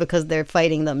anyway because they're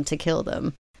fighting them to kill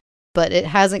them. But it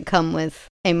hasn't come with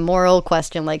a moral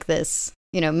question like this.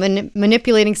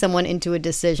 Manipulating someone into a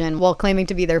decision while claiming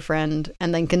to be their friend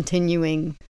and then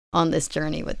continuing on this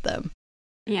journey with them.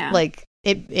 Yeah.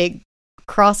 It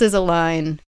crosses a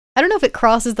line. I don't know if it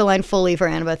crosses the line fully for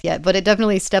Annabeth yet, but it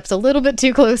definitely steps a little bit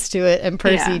too close to it, and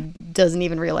Percy doesn't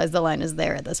even realize the line is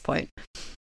there at this point.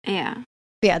 Yeah.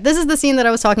 Yeah, this is the scene that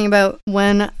I was talking about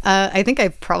when I think I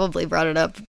probably brought it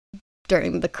up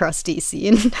during the Krusty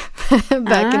scene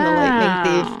back in The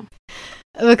Lightning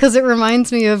Thief, because it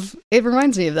reminds me of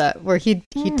that, where he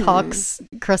talks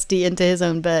Krusty into his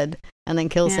own bed and then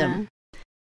kills him.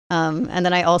 And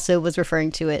then I also was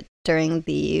referring to it during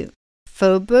the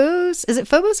Phobos. Is it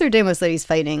Phobos or Deimos that he's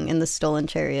fighting in the stolen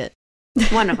chariot?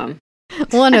 One of them.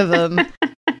 One of them.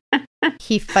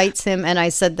 He fights him, and I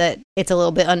said that it's a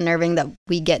little bit unnerving that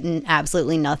we get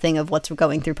absolutely nothing of what's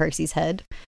going through Percy's head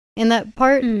in that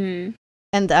part. Mm-hmm.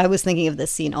 And I was thinking of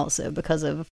this scene also because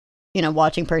of,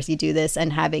 watching Percy do this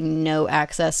and having no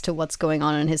access to what's going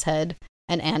on in his head.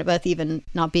 And Annabeth even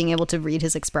not being able to read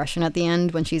his expression at the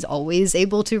end when she's always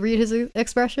able to read his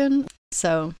expression.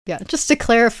 So, yeah, just to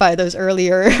clarify those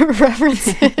earlier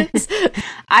references.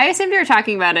 I assumed you were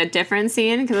talking about a different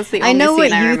scene because it's the only scene I know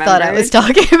what you thought I was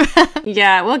talking about.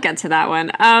 Yeah, we'll get to that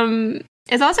one.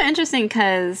 It's also interesting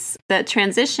because the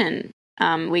transition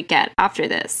we get after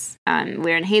this,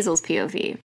 we're in Hazel's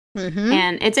POV. Mm-hmm.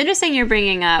 And it's interesting you're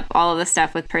bringing up all of the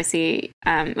stuff with Percy,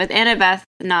 with Annabeth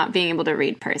not being able to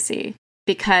read Percy.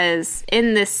 Because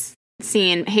in this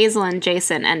scene, Hazel and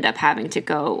Jason end up having to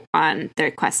go on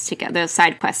their quest together, their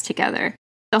side quest together.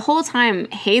 The whole time,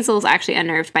 Hazel's actually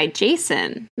unnerved by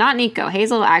Jason, not Nico.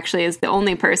 Hazel actually is the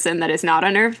only person that is not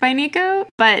unnerved by Nico,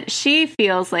 but she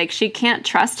feels like she can't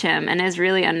trust him and is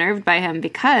really unnerved by him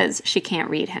because she can't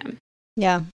read him.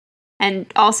 Yeah. And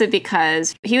also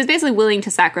because he was basically willing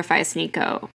to sacrifice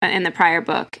Nico in the prior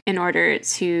book in order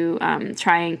to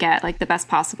try and get like the best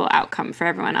possible outcome for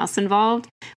everyone else involved,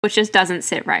 which just doesn't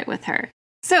sit right with her.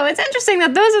 So it's interesting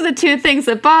that those are the two things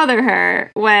that bother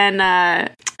her when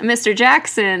Mr.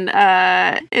 Jackson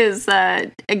is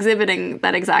exhibiting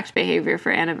that exact behavior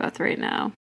for Annabeth right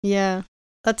now. Yeah,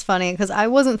 that's funny because I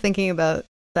wasn't thinking about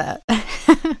that.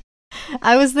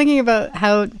 I was thinking about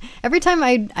how every time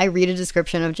I read a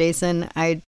description of Jason,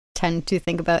 I tend to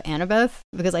think about Annabeth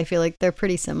because I feel like they're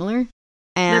pretty similar.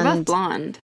 And they're both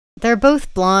blonde. They're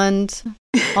both blonde.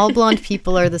 All blonde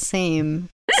people are the same.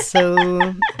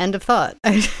 So, end of thought.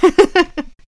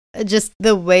 Just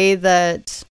the way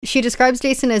that she describes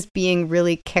Jason as being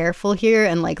really careful here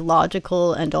and like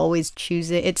logical and always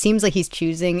choosing. It seems like he's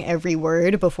choosing every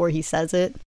word before he says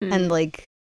it. Mm. And like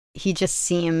he just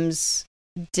seems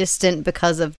distant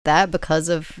because of that, because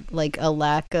of like a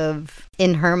lack of,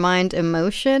 in her mind,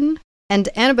 emotion. And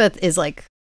Annabeth is like,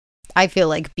 I feel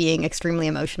like being extremely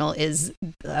emotional is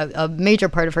a major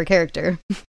part of her character.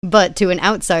 But to an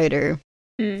outsider,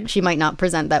 she might not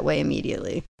present that way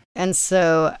immediately. And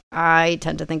so I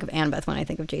tend to think of Annabeth when I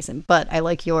think of Jason. But I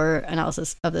like your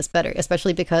analysis of this better,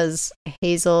 especially because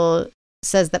Hazel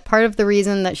says that part of the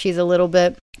reason that she's a little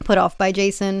bit put off by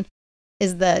Jason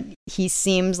is that he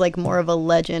seems like more of a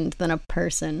legend than a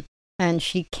person. And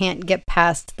she can't get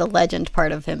past the legend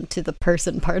part of him to the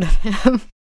person part of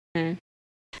him.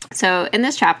 So in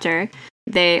this chapter,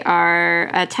 they are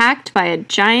attacked by a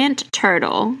giant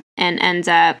turtle and end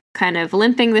up kind of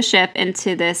limping the ship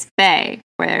into this bay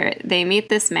where they meet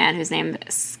this man whose name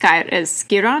is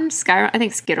Skiron. I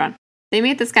think Skiron. They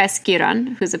meet this guy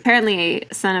Skiron, who's apparently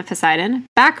a son of Poseidon,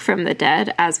 back from the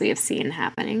dead, as we have seen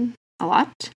happening a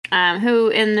lot, who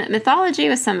in mythology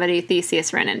was somebody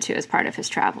Theseus ran into as part of his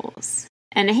travels.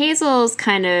 And Hazel's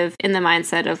kind of in the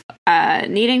mindset of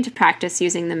needing to practice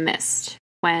using the mist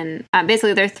when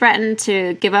basically they're threatened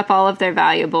to give up all of their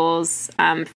valuables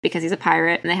because he's a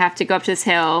pirate, and they have to go up to this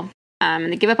hill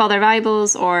and they give up all their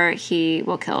valuables or he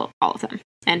will kill all of them.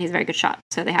 And he's a very good shot,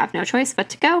 so they have no choice but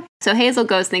to go. So Hazel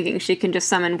goes thinking she can just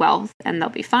summon wealth and they'll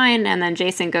be fine, and then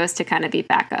Jason goes to kind of be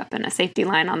backup and a safety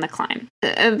line on the climb.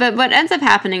 But what ends up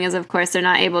happening is, of course, they're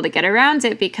not able to get around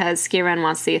it because Skiron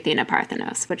wants the Athena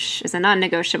Parthenos, which is a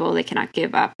non-negotiable. They cannot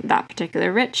give up that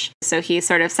particular rich. So he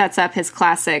sort of sets up his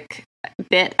classic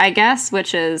bit, I guess,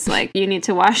 which is like, you need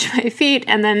to wash my feet,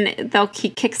 and then he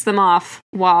kicks them off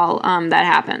while that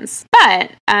happens.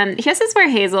 But this is where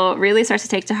Hazel really starts to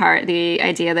take to heart the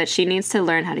idea that she needs to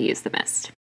learn how to use the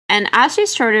mist. And as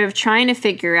she's sort of trying to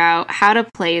figure out how to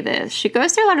play this, she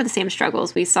goes through a lot of the same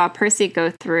struggles we saw Percy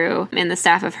go through in the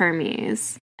Staff of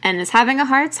Hermes, and is having a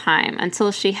hard time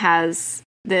until she has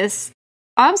this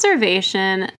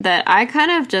observation that I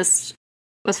kind of just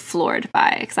was floored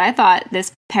by, because I thought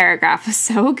this paragraph was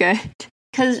so good.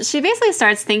 Because she basically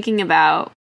starts thinking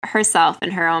about herself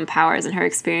and her own powers and her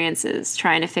experiences,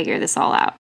 trying to figure this all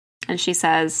out. And she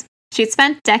says, she'd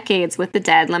spent decades with the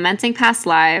dead, lamenting past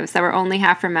lives that were only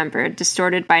half remembered,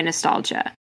 distorted by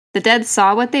nostalgia. The dead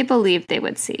saw what they believed they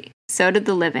would see. So did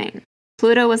the living.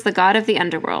 Pluto was the god of the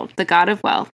underworld, the god of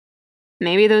wealth.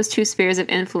 Maybe those two spheres of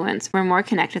influence were more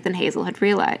connected than Hazel had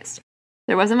realized.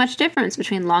 There wasn't much difference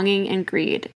between longing and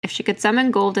greed. If she could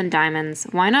summon gold and diamonds,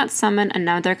 why not summon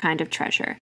another kind of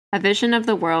treasure? A vision of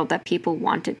the world that people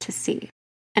wanted to see.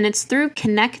 And it's through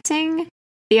connecting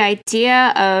the idea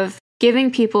of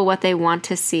giving people what they want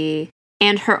to see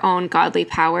and her own godly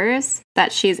powers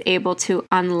that she's able to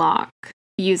unlock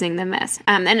using the mist.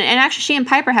 And actually, she and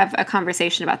Piper have a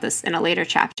conversation about this in a later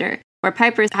chapter, where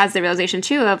Piper has the realization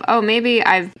too of, oh, maybe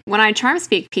when I charm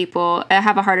speak people, I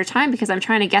have a harder time because I'm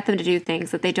trying to get them to do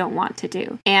things that they don't want to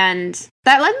do. And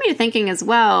that led me to thinking as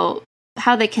well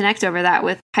how they connect over that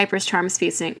with Piper's charm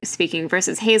speaking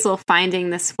versus Hazel finding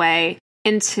this way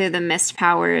into the mist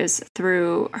powers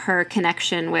through her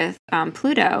connection with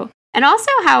Pluto. And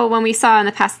also how when we saw in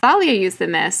the past Thalia use the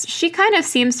mist, she kind of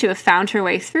seems to have found her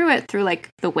way through it through like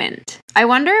the wind. I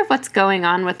wonder if what's going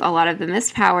on with a lot of the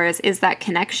mist powers is that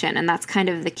connection, and that's kind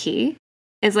of the key,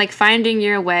 is like finding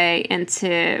your way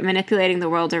into manipulating the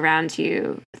world around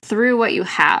you through what you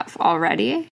have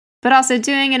already, but also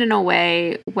doing it in a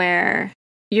way where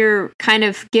you're kind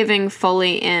of giving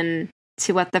fully in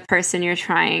to what the person you're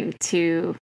trying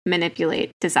to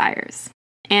manipulate desires.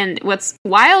 And what's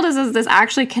wild is this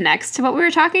actually connects to what we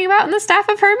were talking about in the Staff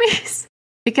of Hermes.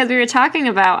 Because we were talking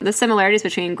about the similarities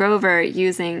between Grover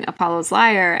using Apollo's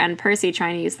lyre and Percy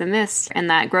trying to use the mist, and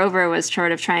that Grover was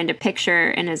sort of trying to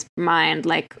picture in his mind,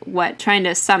 trying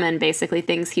to summon basically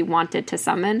things he wanted to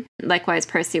summon. Likewise,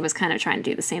 Percy was kind of trying to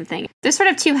do the same thing. There's sort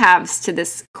of two halves to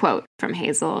this quote from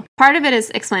Hazel. Part of it is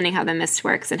explaining how the mist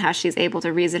works and how she's able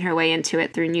to reason her way into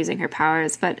it through using her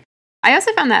powers, but I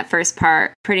also found that first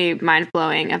part pretty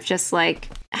mind-blowing of just like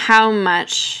how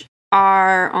much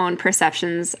our own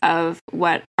perceptions of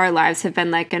what our lives have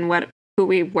been like and who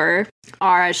we were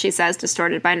are, as she says,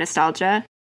 distorted by nostalgia,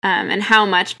 and how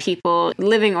much people,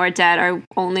 living or dead, are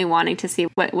only wanting to see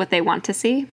what they want to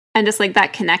see, and just like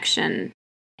that connection.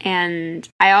 And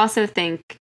I also think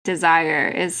desire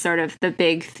is sort of the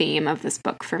big theme of this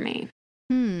book for me.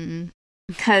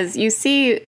 Because you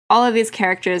see all of these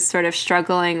characters sort of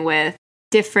struggling with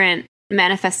different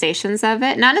manifestations of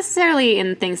it, not necessarily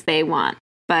in things they want,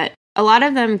 but a lot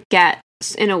of them get,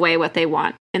 in a way, what they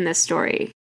want in this story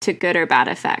to good or bad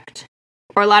effect.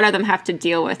 Or a lot of them have to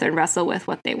deal with and wrestle with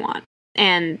what they want.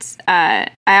 And I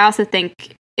also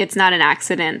think it's not an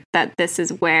accident that this is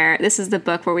the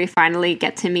book where we finally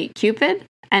get to meet Cupid,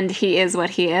 and he is what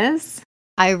he is.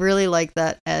 I really like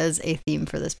that as a theme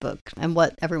for this book and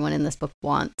what everyone in this book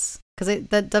wants. Because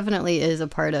that definitely is a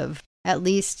part of at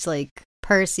least like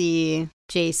Percy,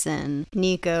 Jason,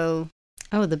 Nico.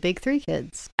 Oh, the big three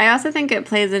kids. I also think it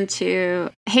plays into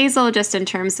Hazel just in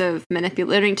terms of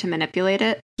learning to manipulate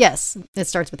it. Yes, it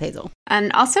starts with Hazel.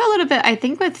 And also a little bit, I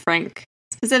think, with Frank.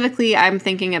 Specifically, I'm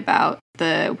thinking about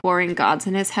the warring gods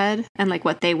in his head and like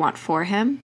what they want for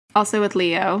him. Also with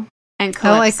Leo and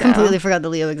Calypso. Oh, I completely forgot that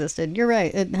Leo existed. You're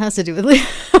right. It has to do with Leo.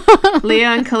 Leo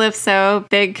and Calypso,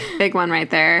 big one right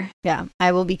there. Yeah,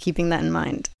 I will be keeping that in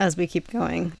mind as we keep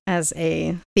going as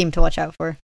a theme to watch out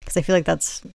for. Because I feel like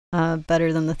that's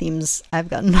better than the themes I've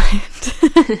got in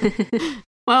mind.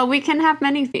 Well, we can have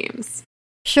many themes.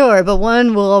 Sure, but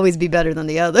one will always be better than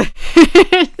the other.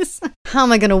 How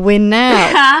am I going to win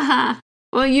now?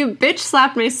 Well, you bitch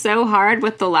slapped me so hard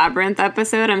with the Labyrinth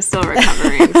episode, I'm still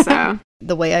recovering, so.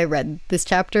 The way I read this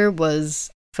chapter was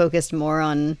focused more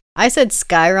on, I said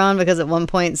Skyron because at one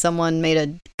point someone made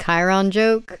a Chiron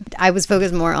joke. I was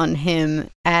focused more on him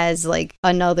as like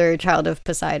another child of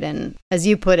Poseidon, as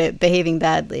you put it, behaving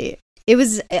badly.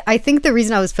 I think the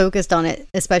reason I was focused on it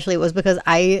especially was because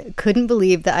I couldn't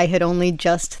believe that I had only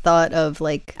just thought of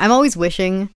like, I'm always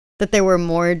wishing that there were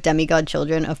more demigod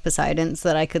children of Poseidon so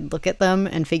that I could look at them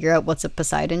and figure out what's a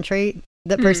Poseidon trait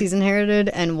that Percy's inherited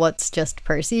and what's just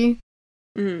Percy.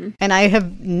 And I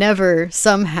have never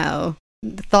somehow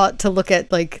thought to look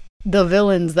at like the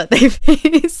villains that they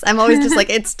face. I'm always just like,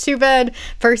 it's too bad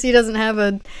Percy doesn't have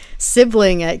a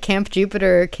sibling at Camp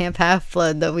Jupiter, Camp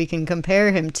Half-Blood that we can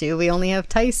compare him to. We only have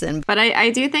Tyson. But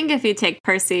I do think if you take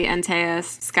Percy,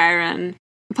 Antaeus, Skyron,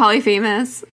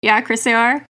 Polyphemus,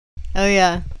 Chrysaor. Oh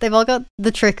yeah, they've all got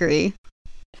the trickery.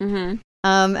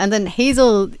 And then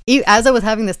Hazel, as I was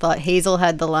having this thought, Hazel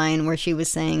had the line where she was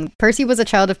saying, Percy was a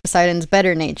child of Poseidon's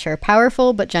better nature,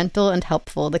 powerful but gentle and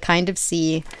helpful, the kind of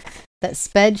sea that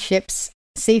sped ships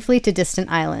safely to distant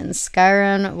islands.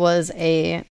 Skyron was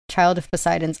a child of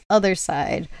Poseidon's other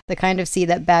side, the kind of sea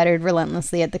that battered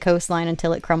relentlessly at the coastline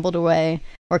until it crumbled away,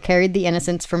 or carried the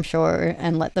innocents from shore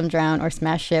and let them drown, or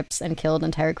smashed ships and killed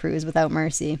entire crews without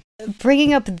mercy.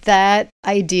 Bringing up that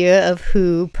idea of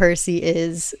who Percy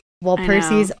is while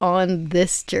Percy's on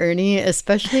this journey,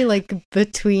 especially like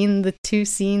between the two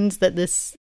scenes that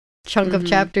this chunk of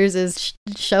chapters is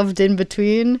shoved in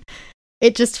between,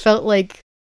 it just felt like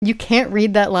you can't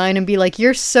read that line and be like,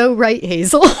 you're so right,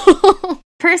 Hazel.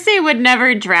 Percy would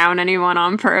never drown anyone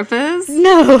on purpose.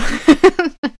 No.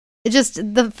 It just,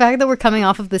 the fact that we're coming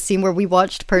off of the scene where we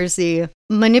watched Percy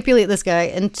manipulate this guy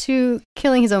into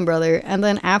killing his own brother, and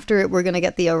then after it we're going to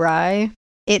get the awry,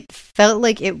 it felt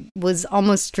like it was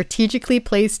almost strategically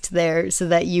placed there so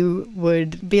that you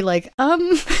would be like,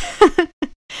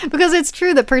 because it's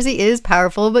true that Percy is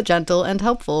powerful but gentle and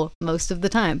helpful most of the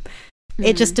time.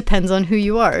 It just depends on who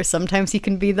you are. Sometimes he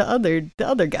can be the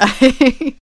other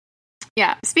guy.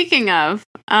 Yeah, speaking of...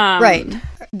 right.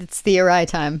 It's the awry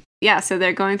time. Yeah, so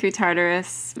they're going through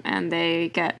Tartarus, and they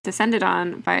get descended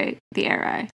on by the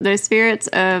Arai. They're spirits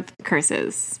of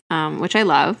curses, which I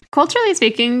love. Culturally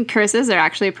speaking, curses are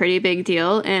actually a pretty big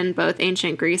deal in both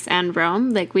ancient Greece and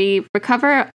Rome. Like, we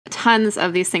recover tons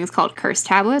of these things called curse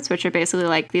tablets, which are basically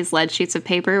like these lead sheets of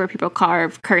paper where people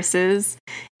carve curses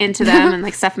into them and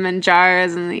like stuff them in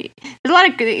jars. And there's a lot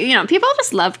of, people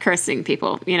just love cursing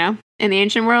people, in the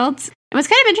ancient world. It was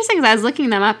kind of interesting because I was looking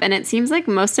them up, and it seems like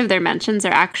most of their mentions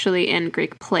are actually in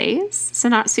Greek plays, so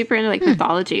not super into like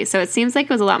mythology. So it seems like it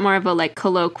was a lot more of a like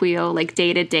colloquial, like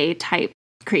day-to-day type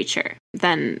creature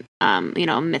than a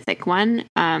mythic one.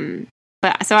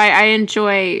 But so I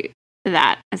enjoy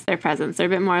that as their presence. They're a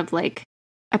bit more of like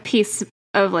a piece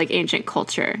of like ancient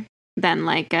culture than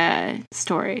like a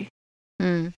story.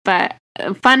 But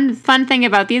a fun thing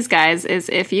about these guys is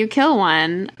if you kill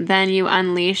one, then you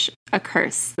unleash a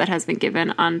curse that has been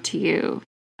given onto you.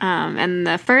 And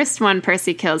the first one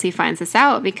Percy kills, he finds this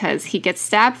out because he gets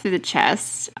stabbed through the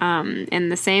chest in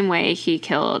the same way he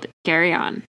killed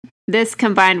Geryon. This,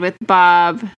 combined with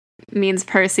Bob, means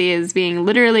Percy is being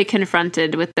literally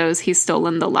confronted with those he's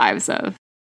stolen the lives of.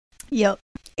 Yep.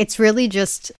 It's really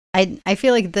just, I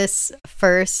feel like this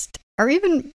first, or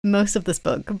even most of this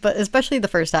book, but especially the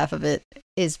first half of it,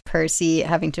 is Percy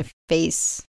having to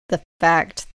face the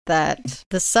fact that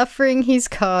the suffering he's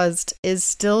caused is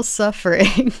still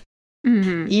suffering,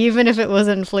 even if it was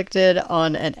inflicted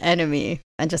on an enemy,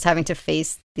 and just having to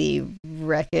face the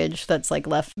wreckage that's like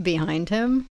left behind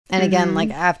him. And again,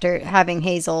 like after having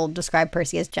Hazel describe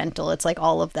Percy as gentle, it's like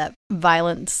all of that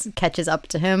violence catches up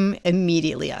to him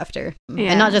immediately after. Yeah.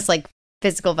 And not just like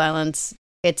physical violence,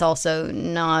 it's also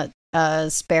not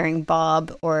sparing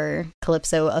Bob or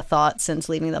Calypso a thought since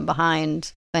leaving them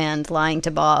behind, and lying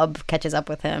to Bob catches up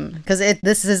with him. Because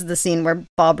this is the scene where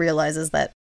Bob realizes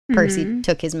that Percy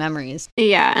took his memories.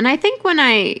 Yeah, and I think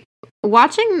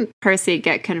watching Percy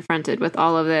get confronted with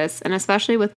all of this, and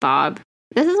especially with Bob,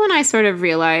 this is when I sort of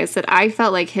realized that I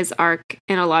felt like his arc,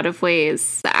 in a lot of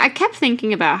ways, I kept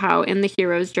thinking about how in the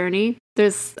hero's journey,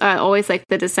 there's always like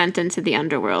the descent into the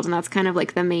underworld. And that's kind of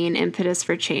like the main impetus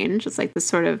for change. It's like the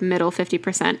sort of middle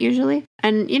 50% usually.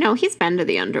 And, he's been to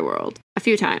the underworld a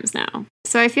few times now.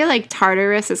 So I feel like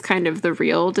Tartarus is kind of the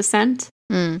real descent.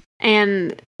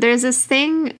 And there's this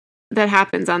thing that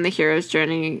happens on the hero's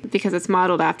journey because it's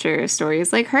modeled after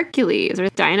stories like Hercules or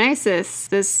Dionysus,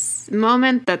 this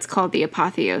moment that's called the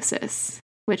apotheosis,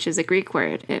 which is a Greek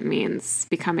word. It means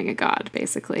becoming a god,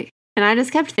 basically. And I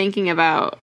just kept thinking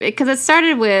about, because it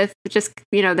started with just,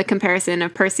 the comparison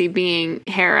of Percy being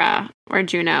Hera or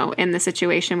Juno in the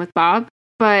situation with Bob.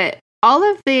 But all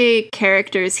of the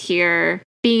characters here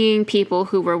being people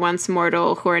who were once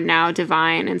mortal, who are now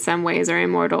divine in some ways or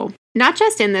immortal, not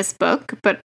just in this book,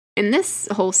 but in this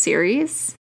whole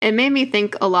series, it made me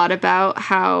think a lot about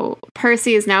how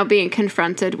Percy is now being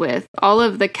confronted with all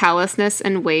of the callousness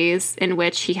and ways in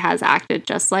which he has acted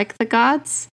just like the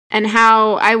gods. And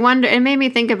how it made me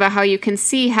think about how you can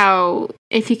see how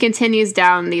if he continues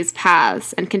down these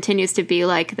paths and continues to be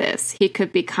like this, he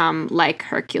could become like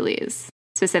Hercules,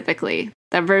 specifically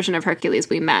the version of Hercules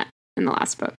we met in the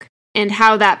last book, and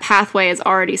how that pathway has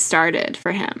already started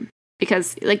for him.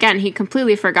 Because, again, he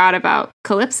completely forgot about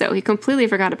Calypso. He completely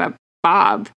forgot about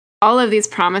Bob. All of these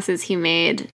promises he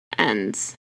made and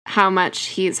how much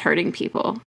he's hurting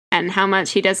people and how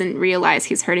much he doesn't realize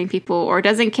he's hurting people or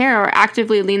doesn't care or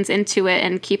actively leans into it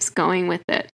and keeps going with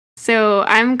it. So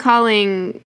I'm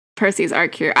calling Percy's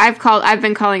arc here. I've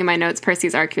been calling in my notes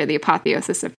Percy's arc here the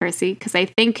apotheosis of Percy, because I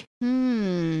think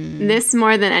this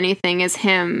more than anything is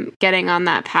him getting on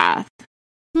that path.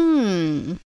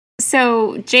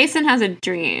 So Jason has a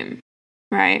dream,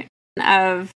 right,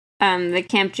 of the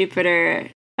Camp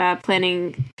Jupiter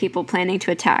planning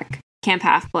to attack Camp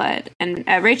Half-Blood. And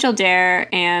Rachel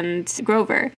Dare and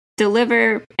Grover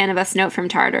deliver Annabeth's note from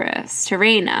Tartarus to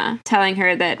Reyna, telling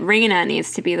her that Reyna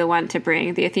needs to be the one to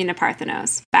bring the Athena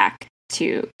Parthenos back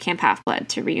to Camp Half-Blood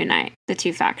to reunite the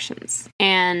two factions.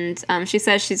 And she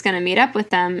says she's going to meet up with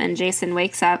them, and Jacen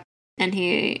wakes up and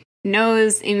he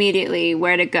knows immediately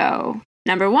where to go.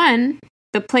 Number one,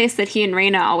 the place that he and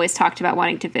Rhaena always talked about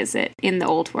wanting to visit in the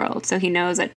old world. So he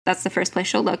knows that that's the first place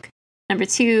she'll look. Number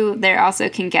two, they also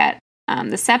can get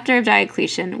the Scepter of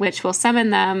Diocletian, which will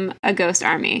summon them a ghost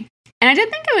army. And I did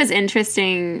think it was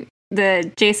interesting,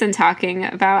 the Jacen talking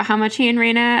about how much he and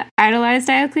Rhaena idolized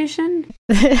Diocletian.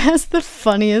 It has the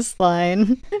funniest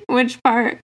line. Which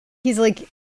part? He's like,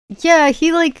 yeah,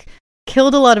 he like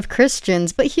killed a lot of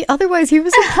Christians, but he was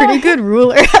a pretty good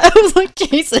ruler. I was like,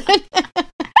 Jacen.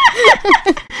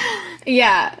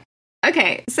 Yeah.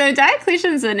 Okay, so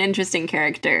Diocletian's an interesting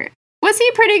character. Was he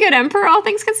a pretty good emperor, all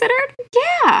things considered?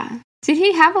 Yeah. Did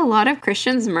he have a lot of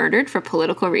Christians murdered for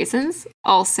political reasons?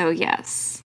 Also,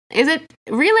 yes. Is it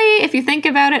really, if you think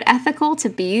about it, ethical to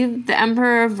be the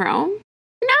emperor of Rome?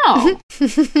 No.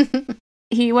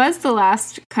 He was the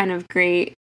last kind of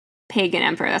great pagan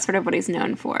emperor. That's sort of what he's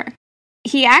known for.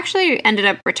 He actually ended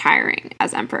up retiring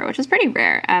as emperor, which is pretty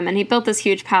rare. And he built this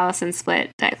huge palace in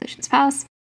Split, Diocletian's Palace,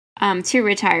 to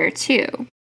retire too.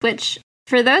 Which,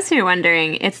 for those who are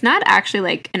wondering, it's not actually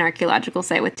like an archaeological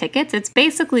site with tickets. It's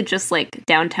basically just like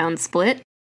downtown Split.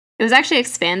 It was actually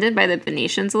expanded by the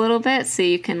Venetians a little bit, so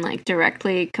you can like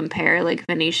directly compare like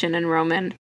Venetian and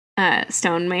Roman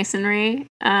stonemasonry,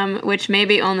 which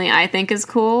maybe only I think is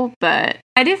cool. But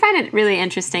I do find it really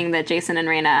interesting that Jacen and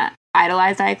Rhaena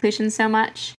idolize Diocletian so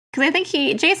much, because I think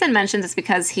Jacen mentions it's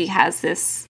because he has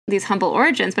these humble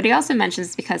origins, but he also mentions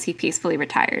it's because he peacefully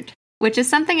retired, which is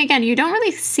something, again, you don't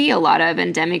really see a lot of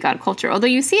in demigod culture, although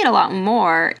you see it a lot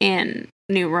more in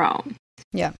New Rome.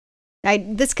 Yeah.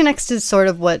 This connects to sort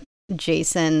of what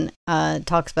Jacen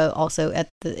talks about also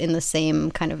in the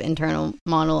same kind of internal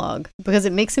monologue, because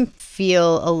it makes him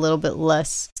feel a little bit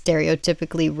less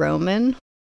stereotypically Roman,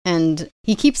 and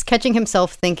he keeps catching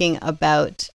himself thinking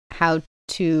about how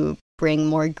to bring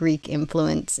more Greek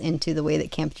influence into the way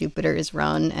that Camp Jupiter is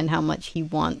run, and how much he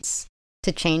wants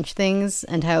to change things,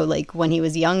 and how, like, when he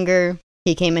was younger,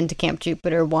 he came into Camp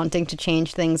Jupiter wanting to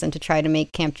change things and to try to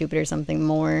make Camp Jupiter something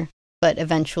more, but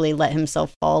eventually let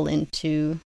himself fall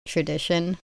into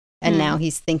tradition. And now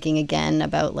he's thinking again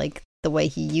about, like, the way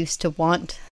he used to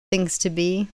want things to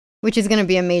be, which is going to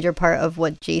be a major part of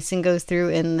what Jacen goes through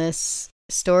in this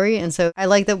story. And so I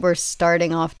like that we're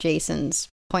starting off Jacen's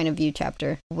point of view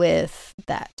chapter with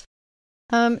that.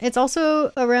 It's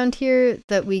also around here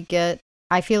that we get,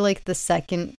 I feel like, the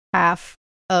second half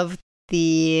of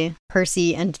the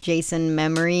Percy and Jacen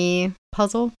memory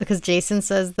puzzle, because Jacen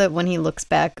says that when he looks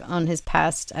back on his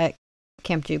past at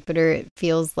Camp Jupiter, it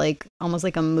feels like almost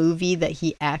like a movie that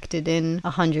he acted in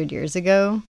 100 years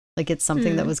ago. Like it's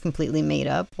something that was completely made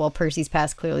up, while Percy's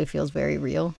past clearly feels very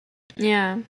real.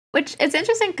 Yeah. Which it's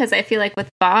interesting because I feel like with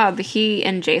Bob, he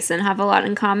and Jacen have a lot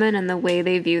in common in the way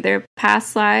they view their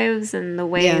past lives and the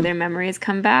way their memories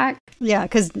come back. Yeah,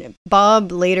 because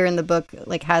Bob later in the book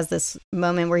like has this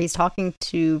moment where he's talking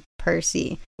to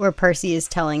Percy, where Percy is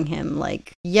telling him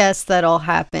like, yes, that all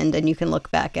happened, and you can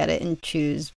look back at it and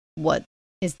choose what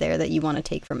is there that you want to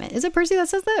take from it. Is it Percy that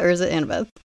says that, or is it Annabeth?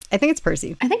 I think it's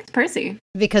Percy. I think it's Percy.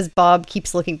 Because Bob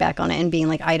keeps looking back on it and being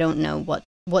like, I don't know what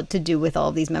to do with all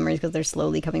of these memories, because they're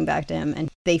slowly coming back to him, and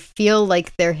they feel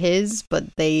like they're his, but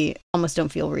they almost don't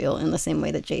feel real in the same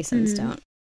way that Jacen's don't.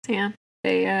 So yeah,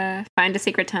 they find a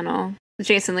secret tunnel.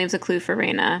 Jacen leaves a clue for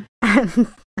Rhaena.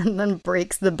 And then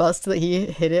breaks the bust that he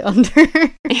hid it under.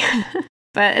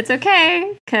 But it's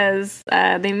okay, because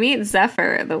they meet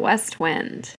Zephyr, the West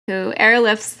Wind, who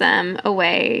airlifts them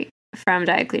away from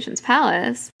Diocletian's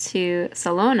palace to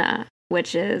Salona,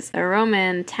 which is a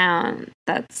Roman town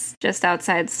that's just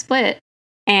outside Split.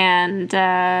 And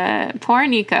poor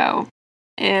Nico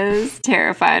is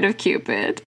terrified of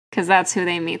Cupid, because that's who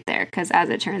they meet there. Because as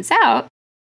it turns out,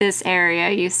 this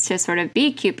area used to sort of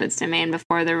be Cupid's domain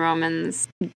before the Romans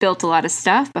built a lot of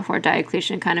stuff, before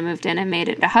Diocletian kind of moved in and made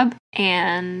it a hub.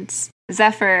 And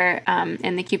Zephyr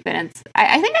in the Cupid, and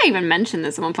I think I even mentioned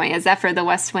this at one point, Zephyr, the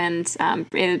West Wind,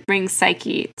 it brings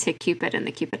Psyche to Cupid in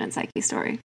the Cupid and Psyche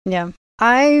story. Yeah.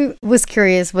 I was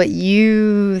curious what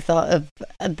you thought of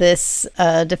this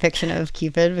depiction of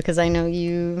Cupid, because I know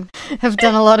you have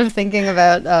done a lot of thinking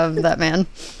about that man.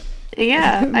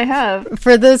 Yeah, I have.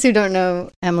 For those who don't know,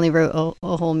 Emily wrote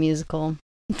a whole musical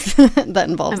that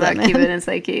involves about that man. Cupid and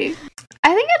Psyche.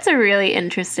 I think it's a really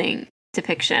interesting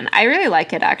depiction. I really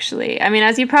like it, actually. I mean,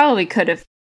 as you probably could have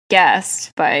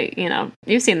guessed by,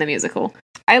 you've seen the musical.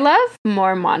 I love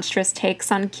more monstrous takes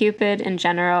on Cupid in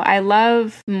general. I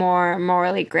love more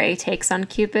morally gray takes on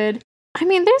Cupid. I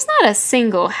mean, there's not a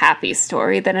single happy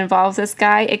story that involves this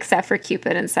guy except for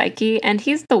Cupid and Psyche, and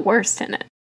he's the worst in it.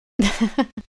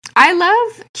 I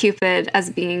love Cupid as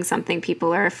being something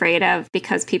people are afraid of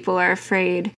because people are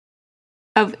afraid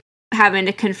of having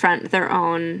to confront their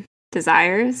own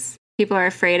desires. People are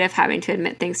afraid of having to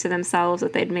admit things to themselves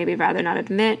that they'd maybe rather not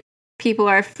admit. People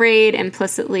are afraid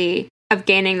implicitly of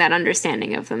gaining that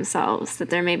understanding of themselves that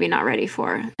they're maybe not ready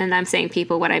for. And I'm saying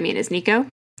people, what I mean is Nico.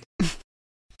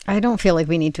 I don't feel like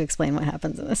we need to explain what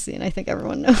happens in this scene. I think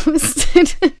everyone knows.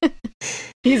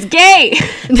 He's gay!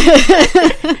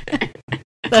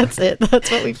 That's it.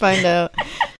 That's what we find out.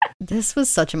 This was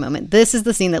such a moment. This is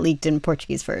the scene that leaked in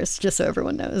Portuguese first, just so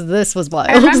everyone knows. This was wild.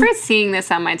 I remember seeing this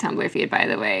on my Tumblr feed, by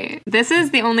the way. This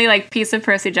is the only, like, piece of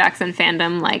Percy Jackson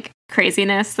fandom, like,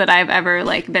 craziness that I've ever,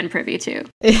 like, been privy to.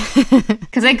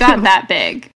 Because it got that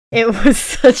big. It was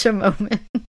such a moment.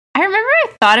 I remember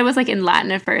I thought it was, like, in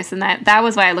Latin at first, and that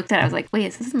was why I looked at it. I was like, wait,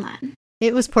 is this in Latin?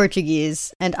 It was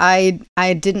Portuguese, and I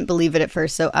didn't believe it at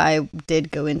first, so I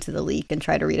did go into the leak and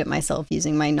try to read it myself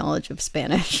using my knowledge of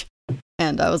Spanish.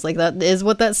 And I was like, that is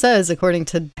what that says, according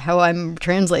to how I'm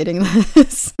translating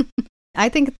this. I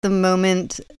think the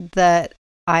moment that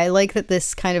I like that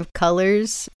this kind of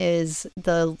colors is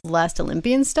the Last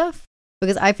Olympian stuff,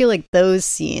 because I feel like those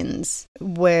scenes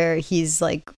where he's,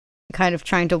 like, kind of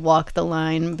trying to walk the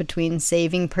line between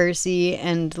saving Percy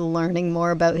and learning more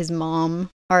about his mom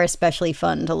are especially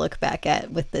fun to look back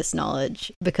at with this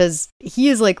knowledge, because he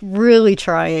is, like, really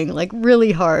trying, like,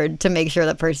 really hard to make sure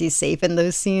that Percy's safe in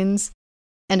those scenes,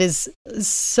 and is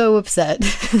so upset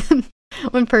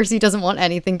when Percy doesn't want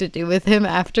anything to do with him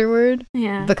afterward.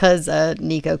 Yeah. Because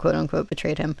Nico, quote unquote,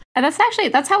 betrayed him. And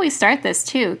that's how we start this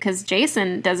too, because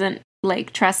Jason doesn't,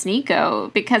 like, trust Nico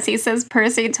because he says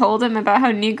Percy told him about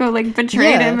how Nico, like,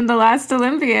 betrayed him in The Last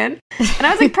Olympian. And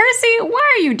I was like, Percy,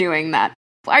 why are you doing that?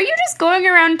 Are you just going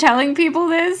around telling people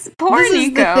this? Poor Nico.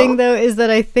 Is the thing, though, is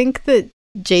that I think that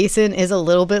Jason is a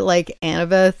little bit like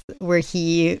Annabeth, where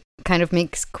he kind of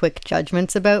makes quick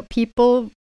judgments about people,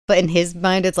 but in his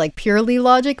mind it's, like, purely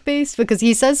logic-based, because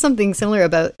he says something similar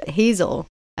about Hazel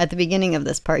at the beginning of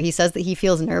this part. He says that he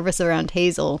feels nervous around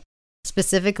Hazel,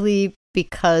 specifically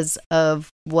because of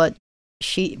what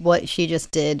she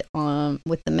just did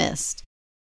with the mist.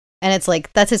 And it's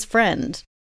like, that's his friend.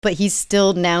 But he's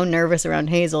still now nervous around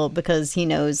Hazel because he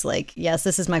knows, like, yes,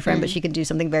 this is my friend, but she can do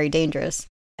something very dangerous.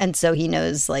 And so he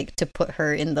knows, like, to put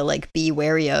her in the, like, be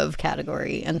wary of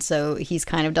category. And so he's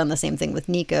kind of done the same thing with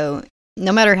Nico.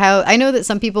 No matter how, I know that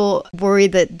some people worry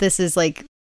that this is, like,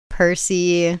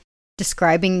 Percy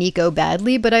describing Nico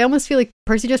badly, but I almost feel like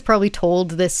Percy just probably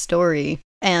told this story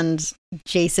and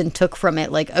Jason took from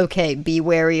it, like, okay, be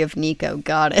wary of Nico,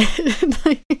 got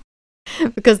it.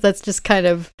 Because that's just kind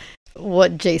of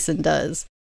what Jason does.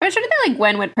 But shouldn't they, like,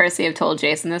 when would Percy have told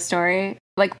Jason this story?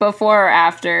 Like, before or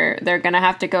after they're gonna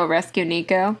have to go rescue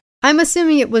Nico? I'm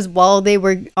assuming it was while they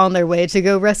were on their way to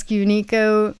go rescue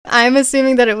Nico. I'm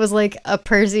assuming that it was, like, a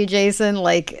Percy Jason,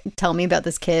 like, tell me about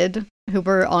this kid who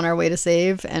we're on our way to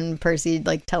save, and Percy,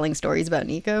 like, telling stories about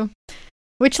Nico.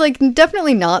 Which, like,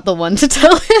 definitely not the one to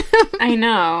tell him. I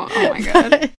know. Oh my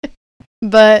god.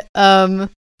 But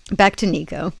back to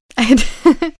Nico.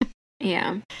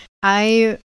 Yeah.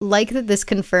 I like that this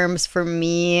confirms for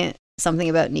me something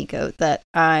about Nico that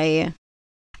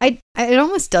it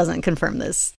almost doesn't confirm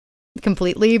this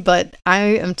completely, but I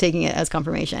am taking it as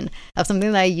confirmation of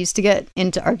something that I used to get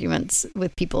into arguments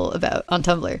with people about on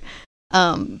Tumblr.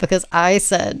 Because I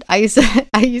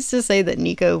used to say that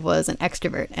Nico was an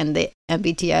extrovert and the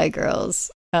MBTI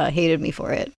girls hated me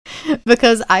for it,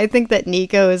 because I think that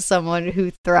Nico is someone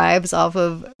who thrives off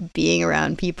of being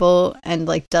around people and,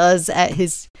 like, does at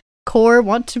his core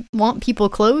want people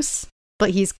close, but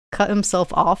he's cut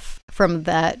himself off from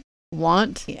that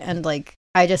want. And, like,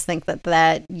 I just think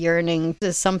that yearning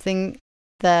is something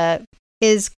that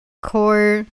is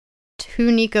core to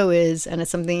who Nico is, and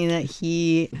it's something that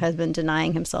he has been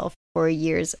denying himself for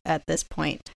years at this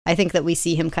point. I think that we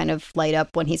see him kind of light up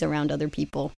when he's around other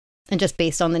people. And just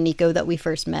based on the Nico that we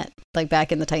first met, like,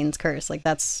 back in the Titan's Curse, like,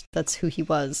 that's who he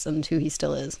was and who he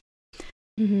still is.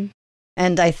 Mm-hmm.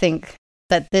 And I think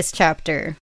that this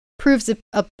chapter proves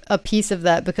a piece of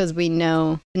that, because we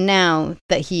know now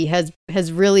that he has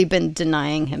really been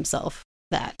denying himself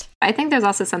that. I think there's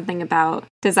also something about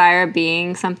desire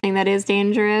being something that is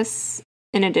dangerous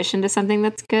in addition to something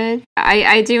that's good.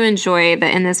 I do enjoy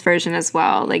that in this version as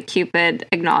well, like, Cupid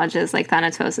acknowledges, like,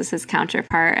 Thanatos is his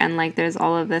counterpart, and, like, there's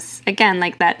all of this, again,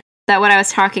 like, that what I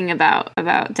was talking about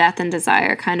death and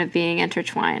desire kind of being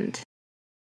intertwined.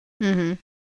 Mm-hmm.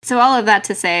 So all of that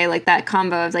to say, like, that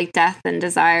combo of like death and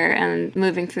desire and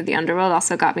moving through the underworld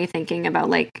also got me thinking about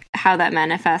like how that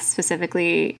manifests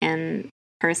specifically in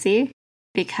Percy,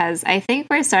 because I think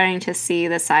we're starting to see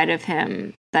the side of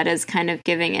him that is kind of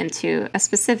giving into a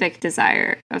specific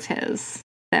desire of his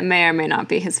that may or may not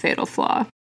be his fatal flaw.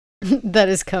 That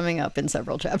is coming up in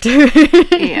several chapters.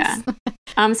 Yeah.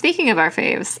 Speaking of our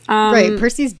faves. Right,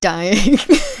 Percy's dying.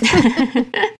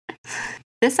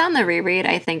 This on the reread,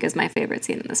 I think, is my favorite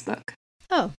scene in this book.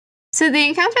 Oh. So they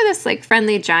encounter this like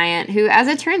friendly giant who, as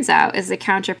it turns out, is the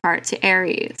counterpart to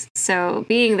Ares. So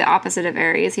being the opposite of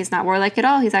Ares, he's not warlike at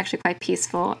all. He's actually quite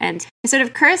peaceful. And he's sort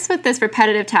of cursed with this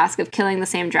repetitive task of killing the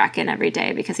same draken every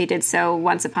day because he did so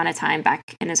once upon a time back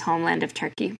in his homeland of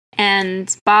Turkey.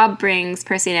 And Bob brings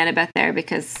Percy and Annabeth there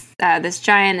because this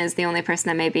giant is the only person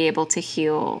that may be able to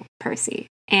heal Percy.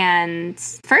 And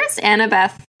first,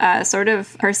 Annabeth sort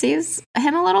of Percy's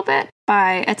him a little bit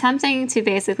by attempting to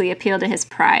basically appeal to his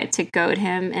pride to goad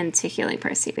him into healing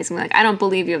Percy. Basically like, I don't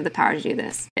believe you have the power to do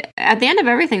this. At the end of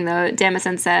everything, though,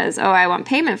 Damison says, oh, I want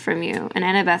payment from you. And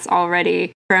Annabeth's all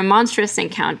ready for a monstrous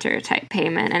encounter type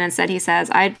payment. And instead he says,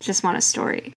 I just want a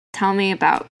story. Tell me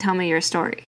your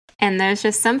story. And there's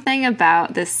just something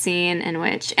about this scene in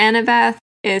which Annabeth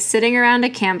is sitting around a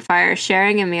campfire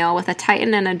sharing a meal with a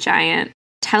titan and a giant,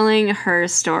 telling her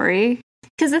story.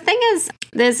 Because the thing is,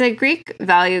 there's a Greek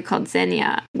value called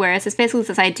xenia, where it's basically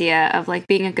this idea of like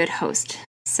being a good host.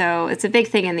 So it's a big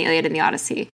thing in the Iliad and the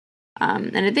Odyssey.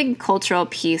 And a big cultural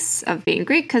piece of being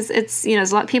Greek, because it's,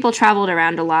 there's a lot, people traveled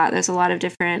around a lot. There's a lot of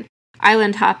different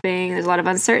island hopping. There's a lot of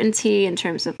uncertainty in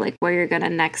terms of like where you're going to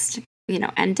next,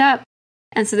 end up.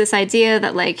 And so this idea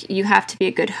that like you have to be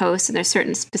a good host and there's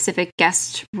certain specific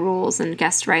guest rules and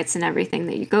guest rights and everything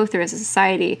that you go through as a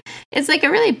society is like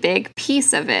a really big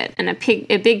piece of it, and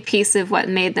a big piece of what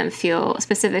made them feel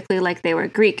specifically like they were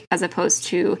Greek as opposed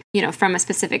to, from a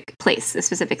specific place, a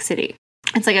specific city.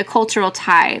 It's like a cultural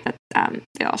tie that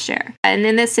they all share. And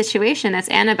in this situation, it's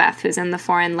Annabeth who's in the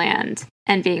foreign land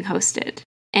and being hosted,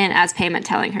 and as payment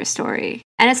telling her story.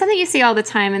 And it's something you see all the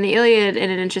time in the Iliad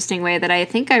in an interesting way that I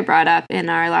think I brought up in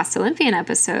our last Olympian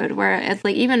episode, where it's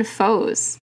like even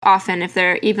foes, often if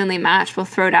they're evenly matched, will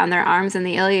throw down their arms in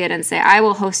the Iliad and say, I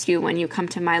will host you when you come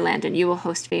to my land, and you will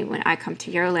host me when I come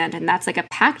to your land. And that's like a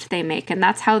pact they make, and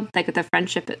that's how like a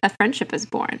friendship is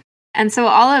born. And so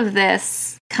all of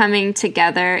this coming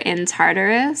together in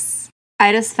Tartarus,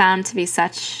 I just found to be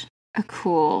such a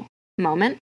cool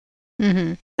moment.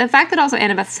 Mm-hmm. The fact that also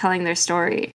Annabeth's telling their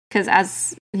story, because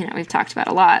as we've talked about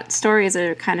a lot, stories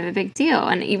are kind of a big deal.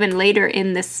 And even later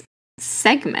in this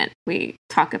segment, we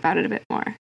talk about it a bit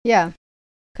more. Yeah,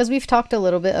 because we've talked a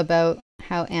little bit about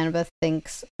how Annabeth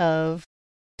thinks of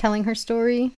telling her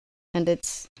story, and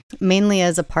it's mainly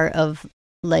as a part of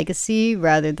legacy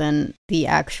rather than the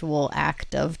actual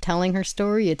act of telling her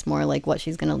story. It's more like what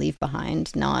she's going to leave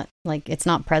behind, not like it's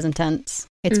not present tense,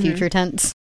 it's future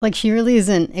tense. Like, she really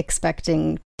isn't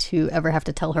expecting to ever have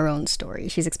to tell her own story.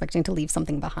 She's expecting to leave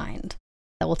something behind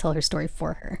that will tell her story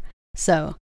for her.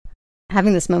 So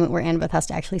having this moment where Annabeth has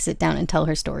to actually sit down and tell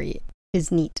her story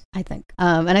is neat, I think.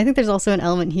 And I think there's also an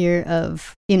element here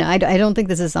of, I don't think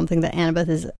this is something that Annabeth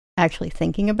is actually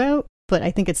thinking about, but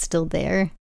I think it's still there.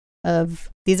 Of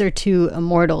these are two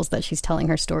immortals that she's telling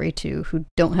her story to, who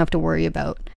don't have to worry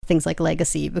about things like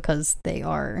legacy because they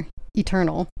are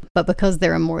eternal, but because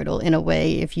they're immortal, in a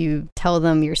way, if you tell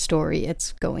them your story,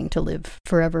 it's going to live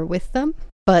forever with them.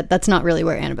 But that's not really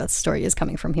where Annabeth's story is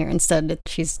coming from here. Instead,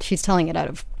 she's telling it out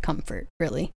of comfort,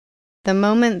 really. The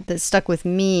moment that stuck with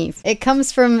me, it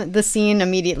comes from the scene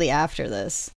immediately after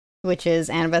this, which is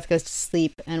Annabeth goes to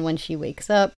sleep, and when she wakes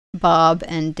up, Bob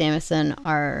and Damison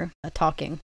are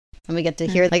talking. And we get to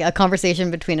hear like a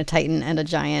conversation between a titan and a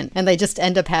giant, and they just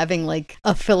end up having like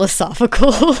a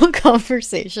philosophical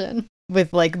conversation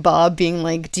with like Bob being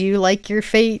like, do you like your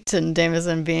fate? And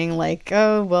Damison being like,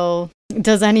 oh, well,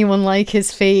 does anyone like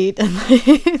his fate?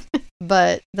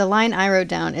 But the line I wrote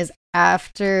down is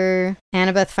after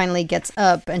Annabeth finally gets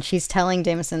up and she's telling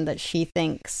Damison that she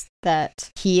thinks that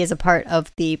he is a part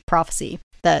of the prophecy,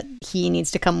 that he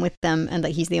needs to come with them and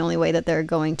that he's the only way that they're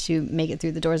going to make it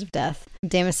through the doors of death.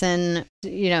 Damison,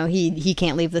 he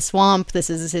can't leave the swamp. This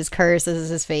is his curse. This is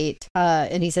his fate.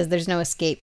 And he says there's no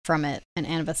escape from it. And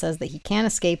Annabeth says that he can't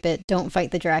escape it. Don't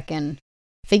fight the Draken.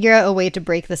 Figure out a way to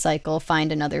break the cycle.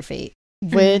 Find another fate.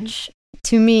 Which,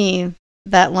 to me,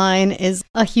 That line is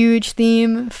a huge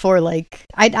theme for, like,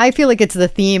 I feel like it's the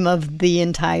theme of the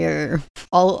entire,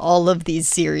 all of these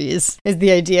series, is the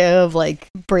idea of, like,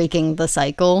 breaking the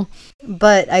cycle.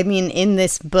 But, I mean, in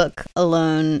this book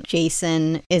alone,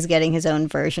 Jason is getting his own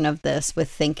version of this with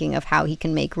thinking of how he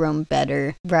can make Rome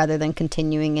better rather than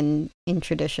continuing in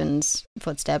tradition's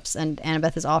footsteps, and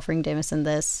Annabeth is offering Jameson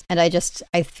this. And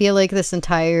I feel like this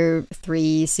entire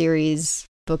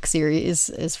book series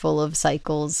is full of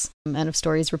cycles and of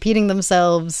stories repeating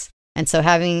themselves. And so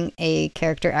having a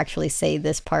character actually say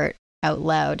this part out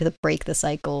loud to break the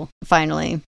cycle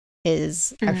finally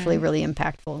is actually really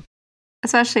impactful.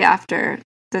 Especially after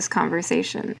this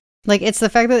conversation. Like, it's the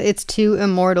fact that it's two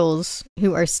immortals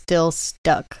who are still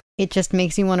stuck. It just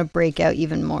makes you want to break out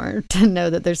even more to know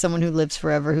that there's someone who lives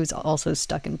forever who's also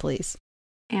stuck in place.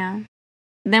 Yeah.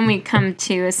 Then we come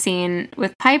to a scene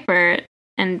with Piper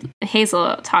and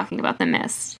Hazel talking about the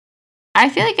mist. I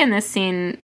feel like in this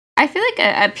scene,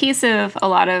 a piece of a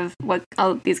lot of what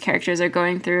all these characters are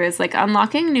going through is like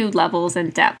unlocking new levels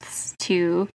and depths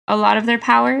to a lot of their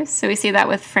powers. So we see that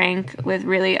with Frank, with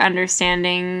really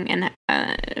understanding and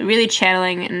really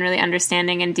channeling and really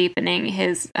understanding and deepening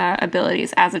his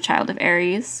abilities as a child of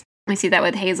Ares. We see that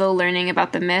with Hazel learning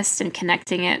about the mist and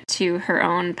connecting it to her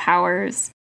own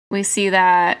powers. We see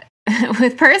that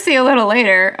with Percy a little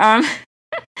later.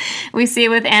 We see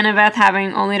with Annabeth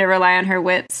having only to rely on her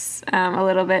wits a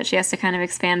little bit. She has to kind of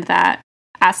expand that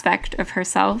aspect of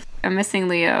herself. I'm missing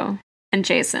Leo and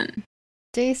Jason.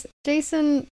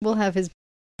 Jason will have his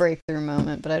breakthrough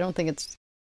moment, but I don't think it's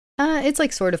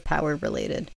like sort of power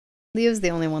related. Leo's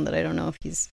the only one that I don't know if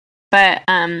he's... But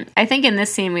I think in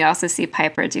this scene we also see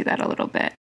Piper do that a little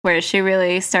bit, where she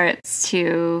really starts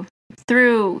to,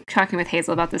 through talking with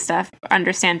Hazel about this stuff,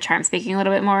 understand charm speaking a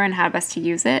little bit more and how best to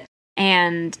use it.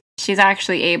 And she's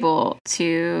actually able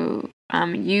to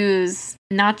use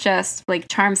not just like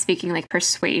charm speaking, like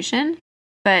persuasion,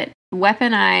 but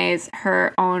weaponize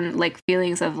her own like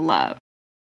feelings of love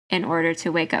in order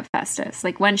to wake up Festus.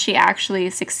 Like when she actually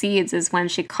succeeds is when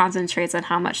she concentrates on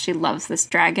how much she loves this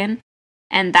dragon,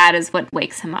 and that is what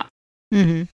wakes him up.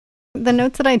 Mm-hmm. The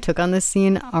notes that I took on this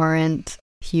scene aren't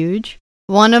huge.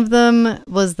 One of them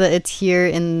was that it's here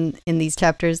in these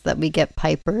chapters that we get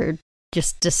Piper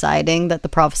just deciding that the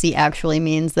prophecy actually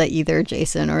means that either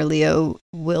Jason or Leo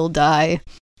will die,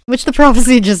 which the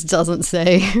prophecy just doesn't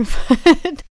say.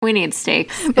 We need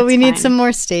stakes. But we need some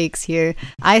more stakes here.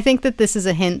 I think that this is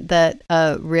a hint that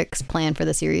Rick's plan for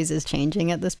the series is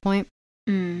changing at this point,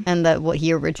 and that what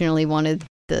he originally wanted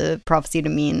the prophecy to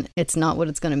mean, it's not what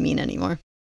it's going to mean anymore.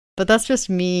 But that's just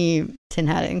me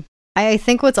tin-hatting. I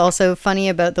think what's also funny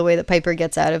about the way that Piper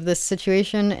gets out of this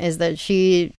situation is that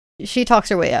she talks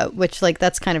her way out, which, like,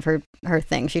 that's kind of her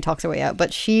thing. She talks her way out,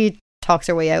 but she talks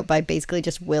her way out by basically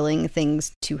just willing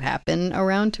things to happen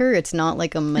around her. It's not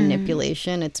like a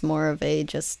manipulation. It's more of a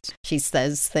just, she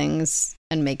says things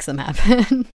and makes them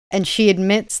happen. And she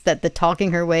admits that the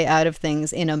talking her way out of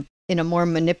things in a more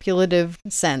manipulative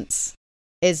sense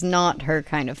is not her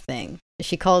kind of thing.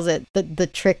 She calls it the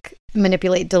trick,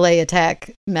 manipulate, delay,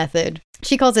 attack method.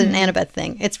 She calls it an Annabeth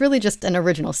thing. It's really just an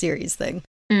original series thing.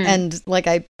 And like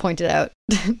I pointed out,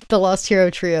 the Lost Hero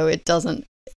trio, it doesn't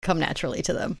come naturally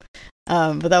to them.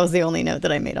 But that was the only note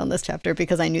that I made on this chapter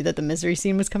because I knew that the misery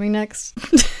scene was coming next.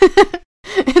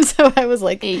 And so I was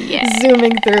like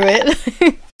zooming through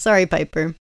it. Sorry,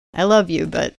 Piper. I love you,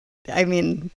 but I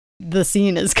mean, the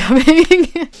scene is coming.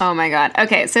 Oh my god.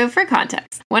 Okay, so for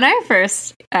context, when I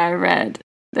first read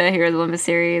the Heroes of Olympus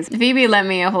series, Phoebe lent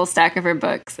me a whole stack of her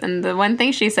books, and the one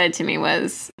thing she said to me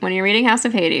was, when you're reading House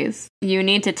of Hades, you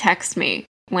need to text me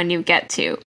when you get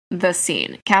to the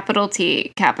scene, capital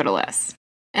T, capital S.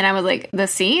 And I was like, the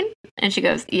scene? And she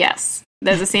goes, yes,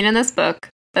 there's a scene in this book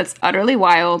that's utterly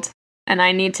wild, and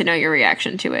I need to know your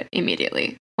reaction to it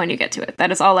immediately when you get to it.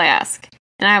 That is all I ask.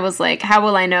 And I was like, how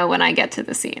will I know when I get to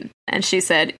the scene? And she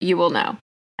said, you will know.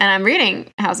 And I'm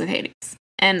reading House of Hades.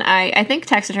 And I think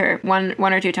texted her one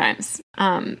or two times.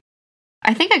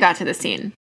 I think I got to the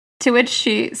scene. To which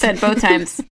she said both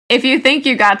times, if you think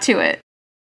you got to it,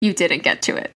 you didn't get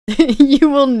to it. You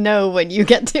will know when you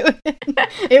get to it.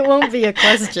 It won't be a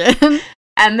question.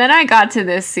 And then I got to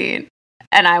this scene.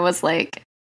 And I was like,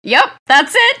 yep,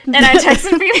 that's it. And I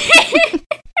texted Phoebe.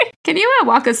 Can you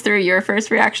walk us through your first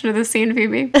reaction to the scene,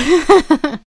 Phoebe?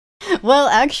 Well,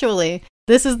 actually,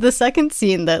 this is the second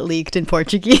scene that leaked in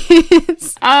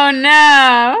Portuguese. Oh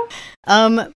no!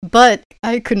 But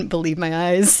I couldn't believe my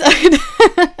eyes.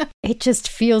 It just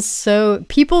feels so...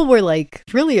 People were, like,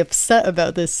 really upset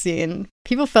about this scene.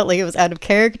 People felt like it was out of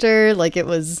character, like it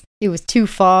was it was too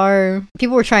far.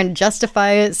 People were trying to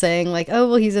justify it, saying like, oh,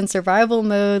 well, he's in survival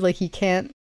mode. Like, he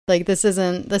can't, like, this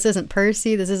isn't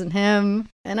Percy. This isn't him.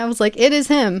 And I was like, it is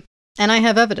him. And I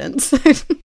have evidence.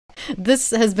 This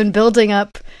has been building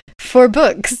up for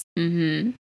books.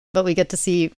 Mm-hmm. But we get to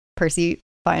see Percy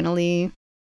finally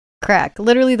crack.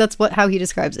 Literally, that's how he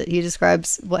describes it. He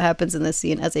describes what happens in this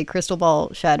scene as a crystal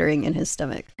ball shattering in his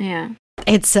stomach. Yeah.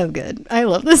 It's so good. I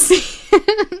love this scene.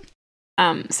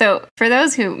 So for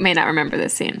those who may not remember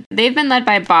this scene, they've been led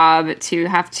by Bob to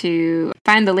have to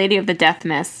find the Lady of the Death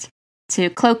Mist to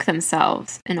cloak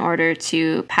themselves in order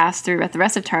to pass through with the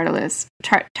rest of Tartarus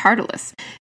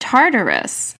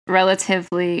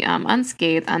relatively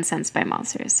unscathed, unsensed by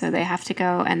monsters. So they have to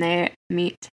go and they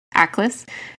meet Aklis,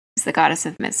 who's the goddess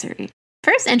of misery.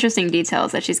 First interesting detail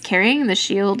is that she's carrying the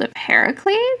shield of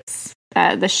Heracles.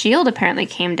 The shield apparently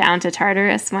came down to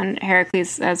Tartarus when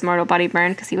Heracles' mortal body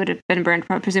burned, because he would have been burned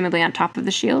presumably on top of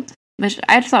the shield. Which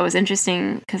I just thought was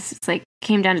interesting, because it's like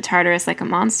came down to Tartarus like a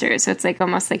monster. So it's like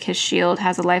almost like his shield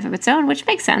has a life of its own, which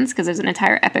makes sense because there's an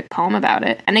entire epic poem about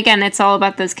it. And again, it's all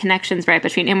about those connections, right,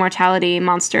 between immortality,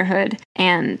 monsterhood,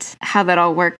 and how that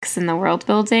all works in the world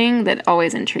building that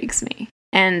always intrigues me.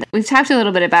 And we've talked a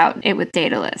little bit about it with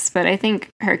Daedalus, but I think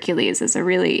Hercules is a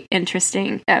really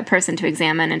interesting person to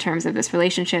examine in terms of this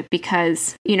relationship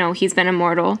because, you know, he's been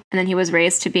immortal and then he was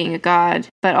raised to being a god,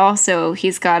 but also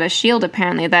he's got a shield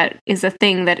apparently that is a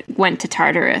thing that went to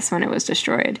Tartarus when it was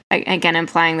destroyed. Again,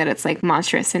 implying that it's like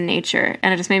monstrous in nature.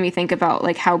 And it just made me think about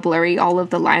like how blurry all of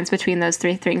the lines between those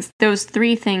three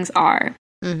things are,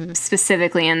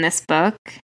 specifically in this book.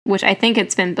 Which I think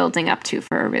it's been building up to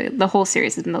the whole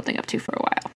series has been building up to for a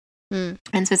while.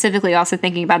 And specifically also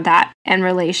thinking about that in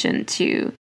relation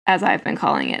to, as I've been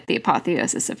calling it, the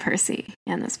apotheosis of Percy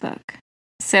in this book.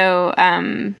 So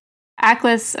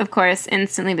Aklis, of course,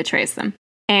 instantly betrays them.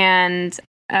 And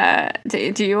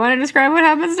do you want to describe what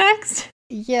happens next?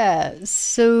 Yeah,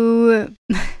 so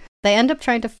they end up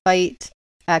trying to fight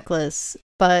Aklis,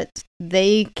 but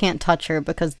they can't touch her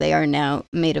because they are now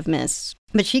made of mist.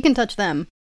 But she can touch them.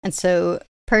 And so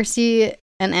Percy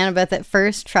and Annabeth at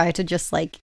first try to just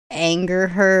like anger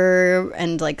her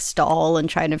and like stall and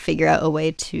try to figure out a way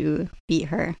to beat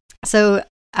her. So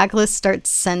Aklis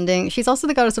starts she's also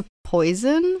the goddess of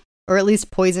poison, or at least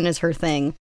poison is her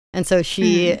thing. And so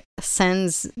she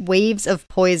sends waves of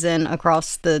poison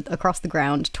across the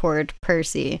ground toward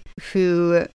Percy,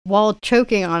 who, while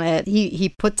choking on it,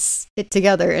 he puts it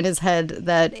together in his head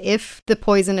that if the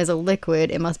poison is a liquid,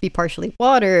 it must be partially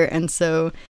water, and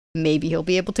so maybe he'll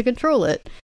be able to control it.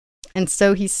 And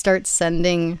so he starts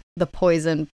sending the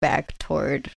poison back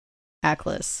toward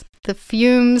Aklis. The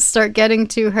fumes start getting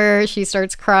to her. She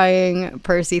starts crying.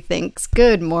 Percy thinks,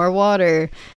 good, more water.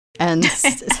 And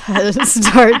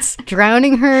starts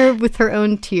drowning her with her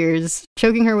own tears,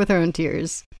 choking her with her own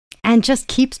tears, and just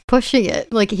keeps pushing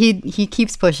it. Like, he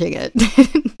keeps pushing it.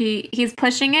 He's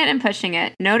pushing it and pushing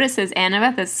it. Notices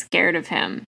Annabeth is scared of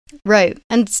him. Right,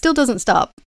 and still doesn't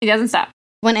stop. He doesn't stop.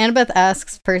 When Annabeth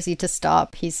asks Percy to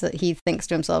stop, he thinks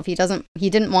to himself, he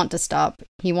didn't want to stop.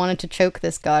 He wanted to choke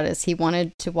this goddess. He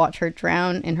wanted to watch her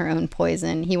drown in her own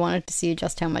poison. He wanted to see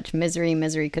just how much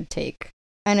misery could take.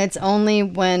 And it's only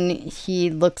when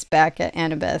he looks back at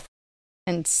Annabeth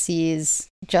and sees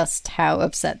just how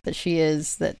upset that she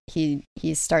is that he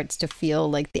starts to feel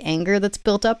like the anger that's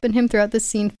built up in him throughout this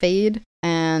scene fade,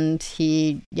 and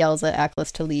he yells at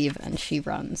Aklis to leave, and she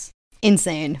runs.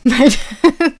 Insane.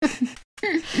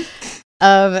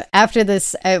 After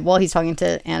this, while he's talking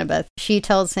to Annabeth, she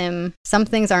tells him some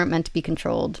things aren't meant to be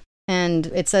controlled. And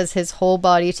it says his whole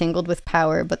body tingled with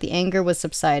power, but the anger was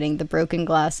subsiding. The broken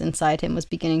glass inside him was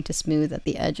beginning to smooth at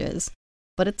the edges.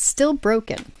 But it's still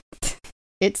broken.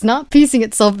 It's not piecing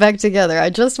itself back together. I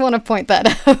just want to point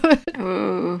that out.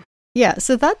 Ooh. Yeah,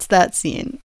 so that's that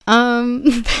scene. Oh,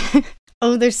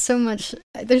 there's so much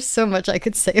I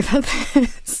could say about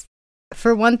this.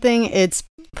 For one thing,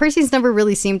 Percy's never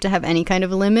really seemed to have any kind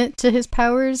of limit to his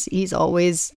powers. He's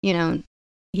always,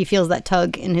 he feels that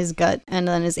tug in his gut and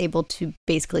then is able to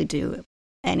basically do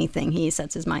anything he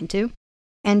sets his mind to.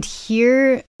 And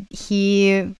here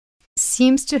he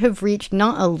seems to have reached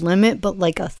not a limit, but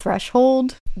like a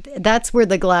threshold. That's where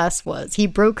the glass was. He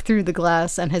broke through the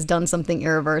glass and has done something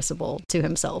irreversible to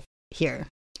himself here.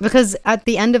 Because at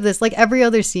the end of this, like every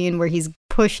other scene where he's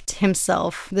pushed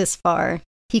himself this far,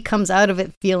 he comes out of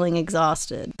it feeling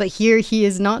exhausted. But here he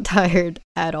is not tired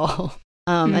at all.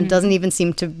 And doesn't even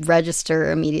seem to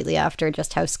register immediately after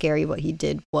just how scary what he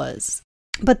did was.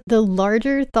 But the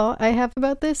larger thought I have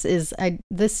about this is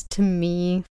this to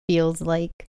me feels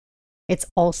like it's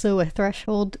also a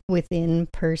threshold within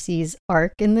Percy's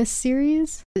arc in this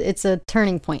series. It's a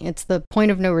turning point. It's the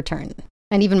point of no return.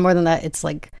 And even more than that, it's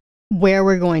like where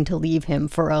we're going to leave him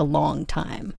for a long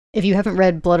time. If you haven't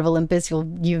read Blood of Olympus,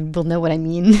 you will know what I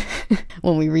mean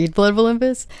when we read Blood of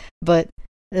Olympus. But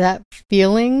that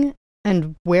feeling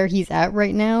and where he's at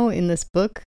right now in this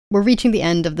book, we're reaching the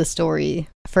end of the story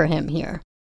for him here.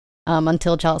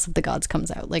 Until Chalice of the Gods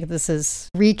comes out. Like, this is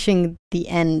reaching the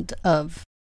end of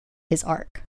his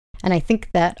arc. And I think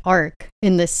that arc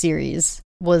in this series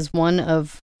was one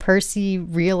of Percy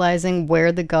realizing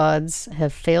where the gods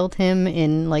have failed him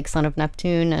in, like, Son of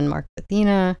Neptune and Mark of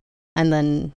Athena, and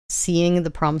then seeing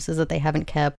the promises that they haven't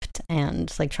kept,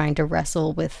 and, like, trying to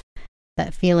wrestle with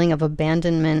that feeling of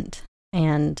abandonment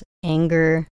and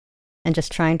anger, and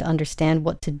just trying to understand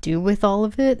what to do with all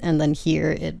of it. And then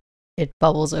here it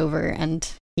bubbles over,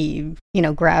 and he,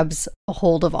 grabs a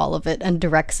hold of all of it and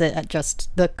directs it at just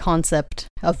the concept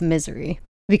of misery.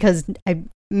 Because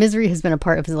misery has been a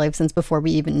part of his life since before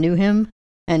we even knew him,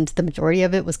 and the majority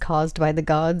of it was caused by the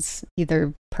gods,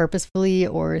 either purposefully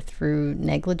or through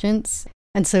negligence.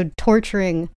 And so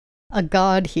torturing a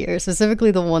god here,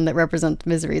 specifically the one that represents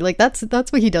misery, like that's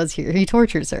what he does here. He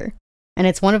tortures her. And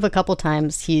it's one of a couple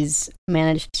times he's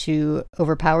managed to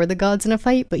overpower the gods in a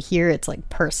fight, but here it's like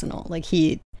personal. Like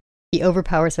he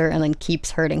overpowers her and then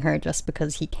keeps hurting her just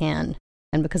because he can,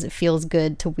 and because it feels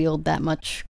good to wield that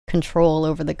much control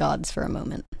over the gods for a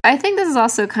moment. I think this is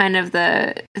also kind of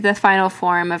the final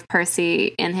form of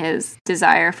Percy in his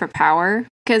desire for power,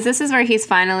 because this is where he's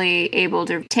finally able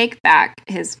to take back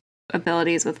his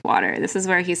abilities with water. This is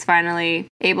where he's finally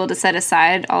able to set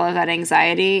aside all of that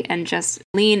anxiety and just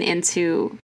lean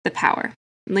into the power.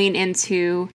 Lean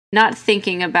into not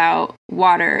thinking about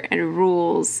water and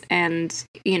rules and,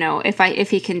 if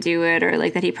he can do it, or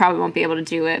like that he probably won't be able to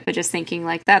do it, but just thinking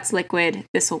like, that's liquid,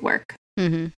 this will work.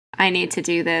 Mm-hmm. I need to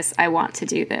do this, I want to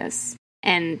do this,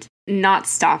 and not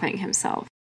stopping himself.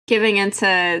 Giving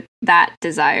into that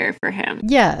desire for him.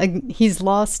 Yeah, he's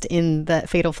lost in that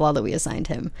fatal flaw that we assigned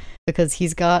him, because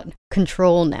he's got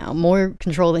control now, more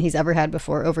control than he's ever had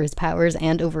before over his powers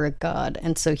and over a god.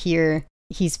 And so here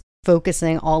he's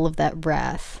focusing all of that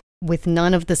wrath with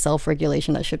none of the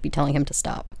self-regulation that should be telling him to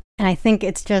stop. And I think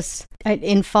it's just,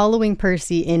 in following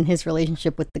Percy in his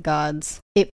relationship with the gods,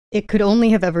 it could only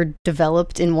have ever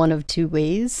developed in one of two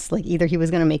ways. Like, either he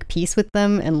was going to make peace with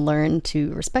them and learn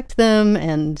to respect them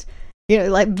and,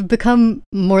 like, become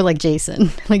more like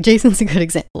Jason. Like, Jason's a good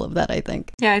example of that, I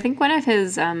think. Yeah, I think one of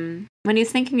his, when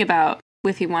he's thinking about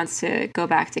if he wants to go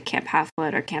back to Camp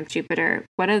Half-Blood or Camp Jupiter,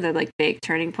 one of the, like, big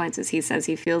turning points is he says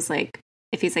he feels like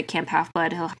if he's at Camp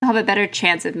Half-Blood, he'll have a better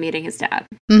chance of meeting his dad.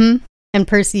 Mm-hmm. And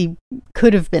Percy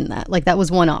could have been that. Like, that was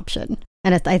one option.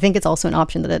 And I think it's also an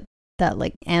option that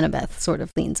like Annabeth sort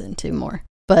of leans into more.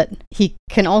 But he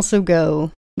can also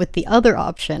go with the other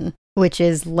option, which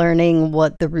is learning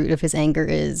what the root of his anger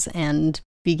is and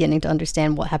beginning to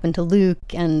understand what happened to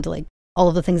Luke and like all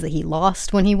of the things that he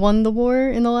lost when he won the war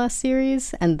in the last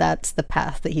series. And that's the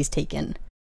path that he's taken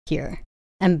here.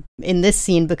 And in this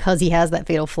scene, because he has that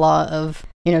fatal flaw of,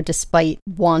 despite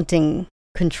wanting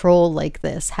control like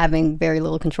this, having very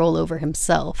little control over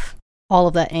himself, all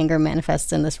of that anger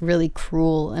manifests in this really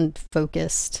cruel and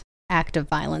focused act of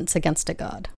violence against a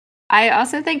god. I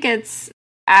also think it's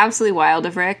absolutely wild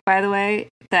of Rick, by the way,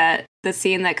 that the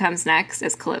scene that comes next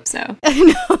is Calypso.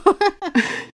 I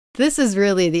know. This is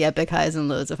really the epic highs and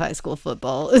lows of high school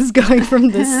football, is going from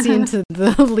this scene to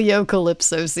the Leo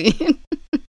Calypso scene.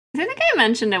 I think I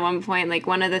mentioned at one point, like,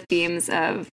 one of the themes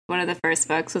of one of the first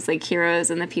books was, like, heroes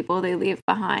and the people they leave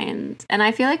behind. And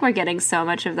I feel like we're getting so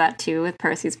much of that, too, with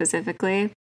Percy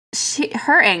specifically.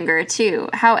 Her anger, too,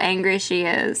 how angry she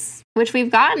is, which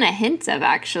we've gotten a hint of,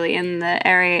 actually, in the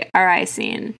RI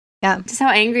scene. Yeah. Just how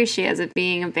angry she is at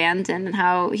being abandoned and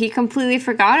how he completely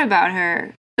forgot about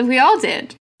her. We all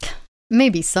did.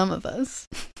 Maybe some of us.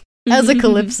 As a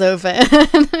Calypso fan,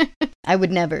 I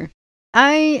would never.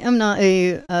 I am not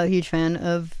a huge fan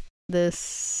of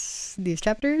these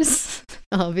chapters,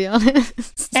 I'll be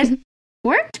honest. It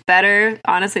worked better,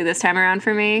 honestly, this time around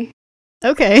for me.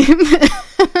 Okay.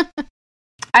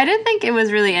 I did think it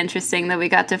was really interesting that we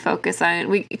got to focus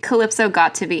on Calypso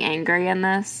got to be angry in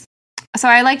this. So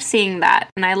I liked seeing that,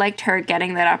 and I liked her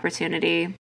getting that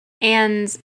opportunity.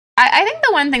 And I think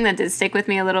the one thing that did stick with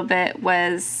me a little bit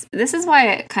was, this is why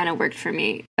it kind of worked for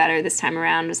me better this time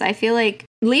around, was I feel like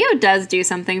Leo does do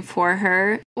something for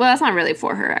her. Well, that's not really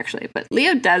for her, actually, but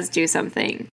Leo does do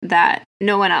something that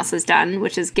no one else has done,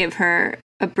 which is give her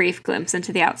a brief glimpse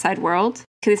into the outside world,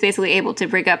 because he's basically able to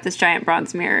bring up this giant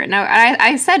bronze mirror. Now,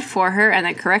 I said for her and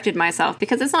then corrected myself,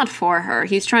 because it's not for her.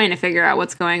 He's trying to figure out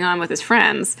what's going on with his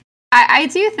friends. I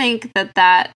do think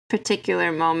that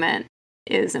particular moment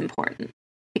is important,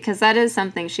 because that is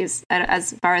something she's,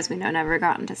 as far as we know, never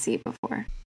gotten to see before.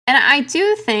 And I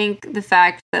do think the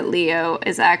fact that Leo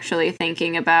is actually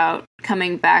thinking about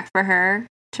coming back for her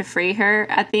to free her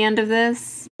at the end of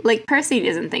this, like, Percy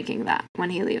isn't thinking that when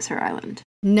he leaves her island.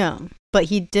 No, but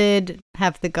he did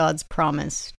have the gods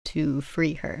promise to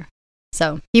free her.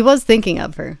 So he was thinking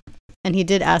of her, and he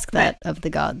did ask that of the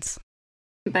gods.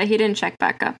 But he didn't check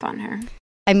back up on her.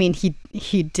 I mean,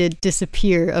 he did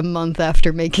disappear a month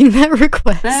after making that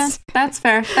request. That's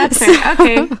fair. That's fair.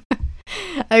 Okay.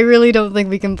 I really don't think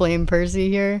we can blame Percy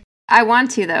here. I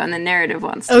want to, though, and the narrative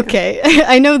wants to. Okay,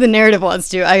 I know the narrative wants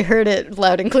to. I heard it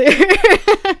loud and clear.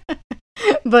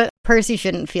 But Percy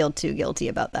shouldn't feel too guilty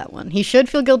about that one. He should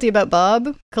feel guilty about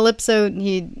Bob. Calypso,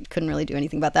 he couldn't really do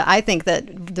anything about that. I think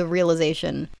that the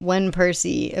realization when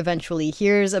Percy eventually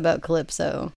hears about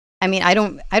Calypso, I mean, I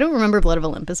don't remember Blood of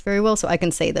Olympus very well, so I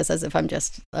can say this as if I'm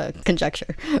just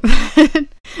conjecture.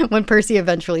 When Percy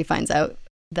eventually finds out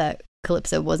that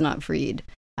Calypso was not freed,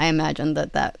 I imagine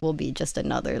that will be just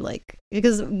another, like,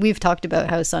 because we've talked about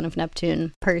how Son of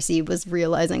Neptune, Percy was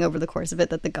realizing over the course of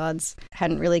it that the gods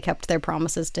hadn't really kept their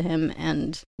promises to him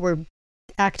and were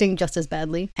acting just as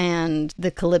badly. And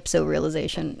the Calypso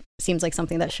realization seems like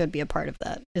something that should be a part of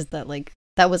that, is that, like,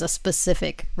 that was a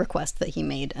specific request that he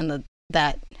made, and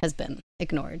that has been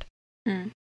ignored.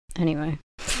 Anyway.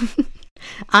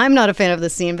 I'm not a fan of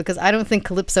this scene because I don't think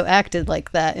Calypso acted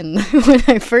like that when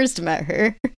I first met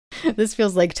her. This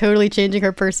feels like totally changing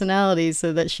her personality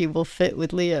so that she will fit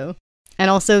with Leo. And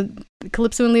also,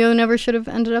 Calypso and Leo never should have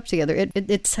ended up together.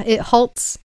 It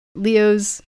halts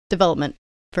Leo's development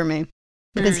for me.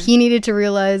 Because he needed to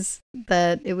realize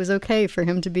that it was okay for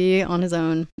him to be on his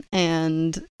own,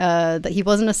 and that he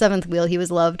wasn't a seventh wheel. He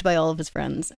was loved by all of his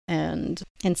friends, and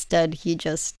instead he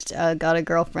just got a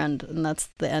girlfriend, and that's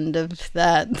the end of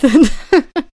that.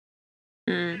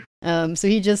 So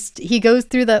he goes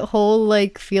through that whole,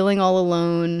 like, feeling all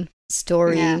alone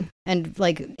story, and,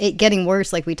 like, it getting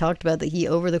worse, like we talked about, that he,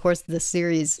 over the course of this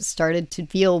series, started to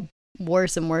feel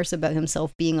worse and worse about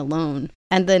himself being alone.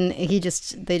 And then they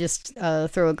just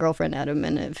throw a girlfriend at him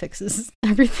and it fixes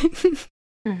everything.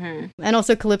 And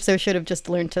also Calypso should have just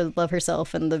learned to love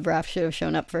herself, and the raft should have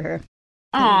shown up for her.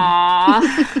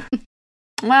 Aww.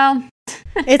 Well,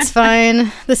 it's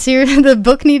fine. The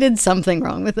book needed something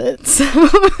wrong with it. So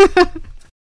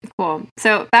cool.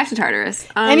 So back to Tartarus.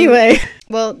 Anyway,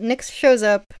 well, Nyx shows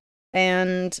up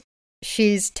and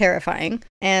she's terrifying,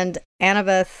 and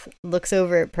Annabeth looks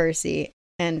over at Percy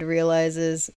and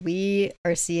realizes we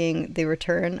are seeing the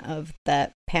return of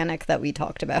that panic that we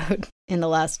talked about in the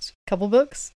last couple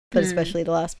books, but especially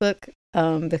the last book,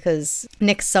 because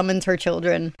Nyx summons her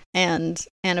children, and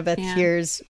Annabeth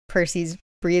hears Percy's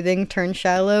breathing turn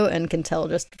shallow and can tell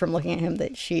just from looking at him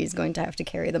that she's going to have to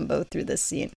carry them both through this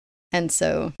scene. And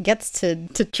so gets to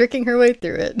tricking her way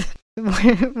through it.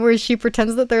 Where she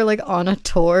pretends that they're, like, on a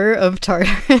tour of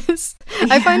Tartarus.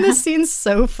 I find this scene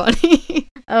so funny.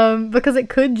 Because it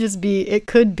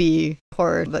could be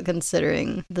horror, but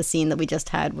considering the scene that we just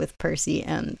had with Percy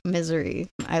and Misery,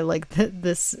 I like that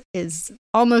this is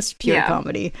almost pure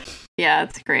comedy. Yeah,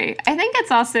 it's great. I think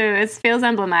it feels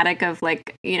emblematic of,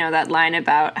 like, you know, that line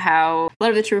about how a lot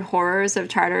of the true horrors of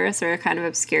Tartarus are kind of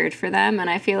obscured for them, and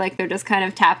I feel like they're just kind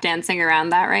of tap dancing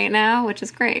around that right now, which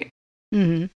is great.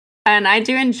 And I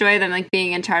do enjoy them, like,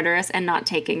 being in Tartarus and not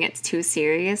taking it too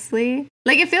seriously.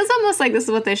 Like, it feels almost like this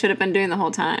is what they should have been doing the whole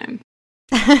time.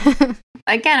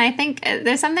 Again, I think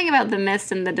there's something about the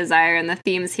mist and the desire and the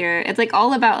themes here. It's, like,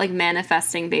 all about, like,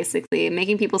 manifesting, basically,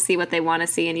 making people see what they want to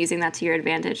see and using that to your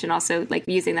advantage, and also, like,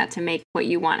 using that to make what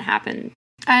you want happen.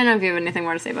 I don't know if you have anything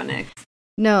more to say about Nyx.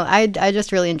 No, I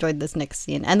just really enjoyed this Nyx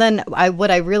scene. And then what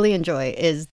I really enjoy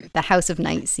is the House of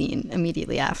Night scene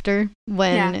immediately after,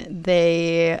 when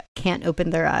they can't open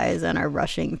their eyes and are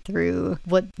rushing through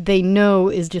what they know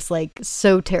is just, like,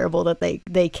 so terrible that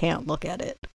they can't look at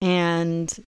it.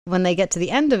 And when they get to the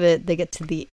end of it, they get to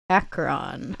the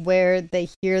Acheron, where they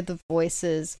hear the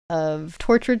voices of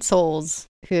tortured souls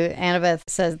who Annabeth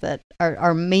says that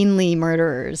are mainly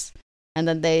murderers. And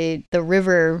then the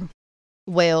river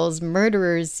wails,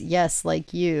 "Murderers, yes,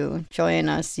 like you. Join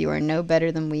us, you are no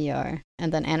better than we are."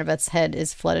 And then Annabeth's head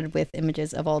is flooded with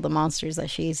images of all the monsters that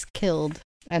she's killed.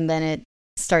 And then it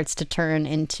starts to turn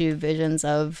into visions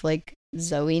of, like,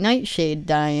 Zoe Nightshade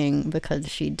dying because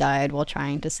she died while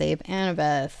trying to save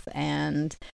Annabeth,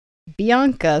 and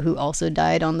Bianca, who also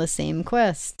died on the same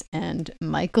quest, and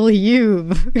Michael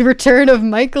Youb. Return of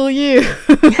Michael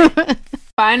Youb.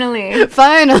 Finally.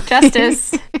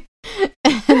 Justice.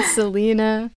 And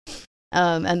Selena.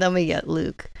 And then we get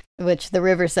Luke, which the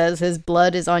river says, his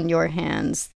blood is on your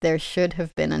hands. There should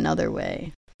have been another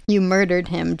way. You murdered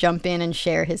him. Jump in and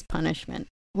share his punishment.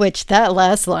 Which, that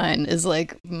last line is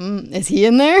like, is he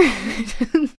in there?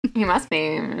 He must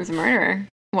be. He's a murderer.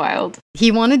 Wild.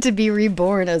 He wanted to be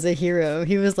reborn as a hero.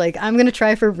 He was like, I'm going to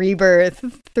try for rebirth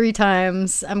 3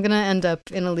 times. I'm going to end up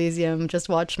in Elysium. Just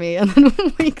watch me. And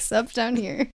then wakes up down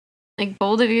here. Like,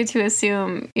 bold of you to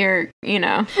assume you're,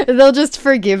 They'll just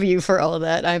forgive you for all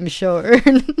that, I'm sure.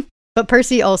 But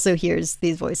Percy also hears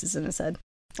these voices in his head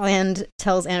and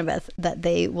tells Annabeth that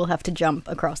they will have to jump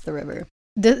across the river.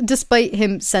 Despite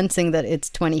him sensing that it's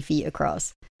 20 feet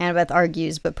across. Annabeth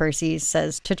argues, but Percy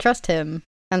says to trust him.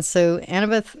 And so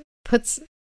Annabeth puts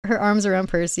her arms around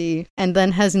Percy and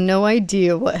then has no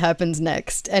idea what happens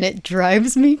next. And it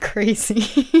drives me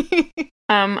crazy.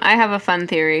 I have a fun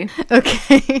theory.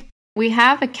 Okay. We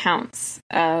have accounts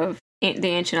of the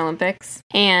ancient Olympics,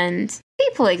 and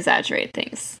people exaggerate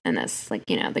things in this, like,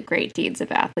 the great deeds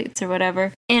of athletes or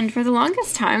whatever. And for the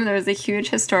longest time, there was a huge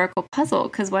historical puzzle,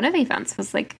 because one of the events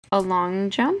was, like, a long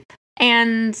jump.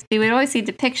 And they would always see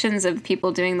depictions of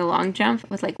people doing the long jump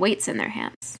with, like, weights in their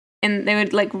hands. And they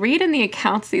would, like, read in the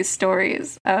accounts these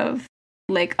stories of,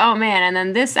 like, oh, man, and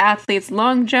then this athlete's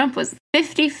long jump was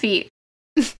 50 feet.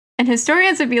 And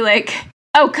historians would be like,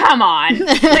 oh, come on.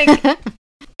 Like,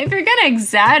 if you're going to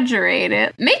exaggerate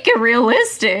it, make it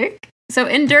realistic. So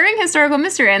enduring historical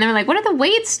mystery, and they were like, what did the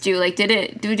weights do? Like,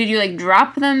 did you like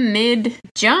drop them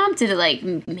mid-jump? Did it like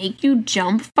make you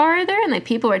jump farther? And like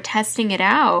people were testing it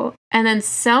out. And then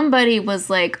somebody was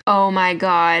like, oh my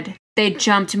God, they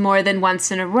jumped more than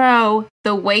once in a row.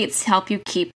 The weights help you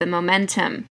keep the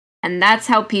momentum. And that's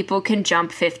how people can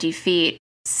jump 50 feet.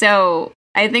 So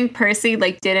I think Percy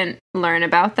like didn't learn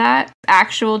about that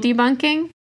actual debunking.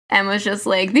 And was just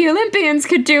like, the Olympians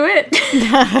could do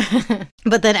it.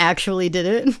 But then actually did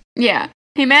it. Yeah,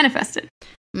 he manifested.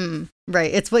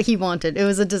 Right, it's what he wanted. It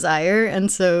was a desire,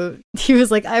 and so he was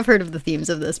like, I've heard of the themes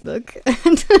of this book.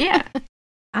 Yeah.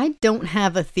 I don't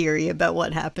have a theory about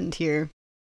what happened here.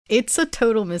 It's a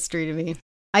total mystery to me.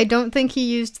 I don't think he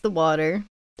used the water.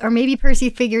 Or maybe Percy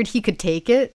figured he could take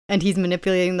it, and he's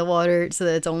manipulating the water so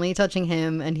that it's only touching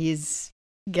him, and he's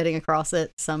getting across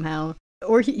it somehow.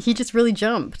 Or he just really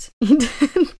jumped.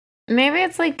 Maybe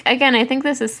it's like, again, I think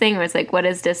this is thing where it's like, what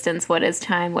is distance, what is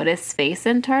time, what is space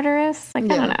in Tartarus? Like,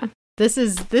 yeah. I don't know.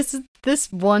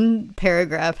 This one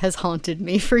paragraph has haunted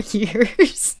me for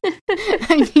years.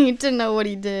 I need to know what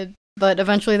he did. But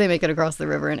eventually they make it across the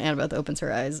river and Annabeth opens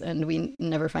her eyes and we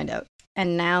never find out.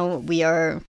 And now we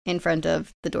are in front of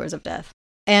the doors of death.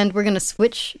 And we're going to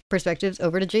switch perspectives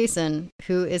over to Jason,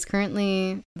 who is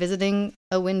currently visiting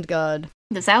a wind god.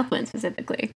 The South Wind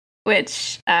specifically,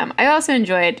 which I also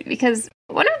enjoyed because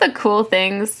one of the cool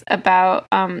things about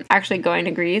actually going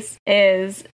to Greece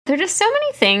is there are just so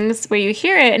many things where you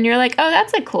hear it and you're like, oh,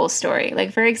 that's a cool story.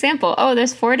 Like, for example, oh,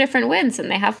 there's 4 different winds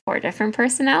and they have 4 different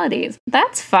personalities.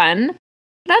 That's fun.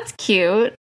 That's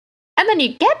cute. And then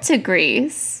you get to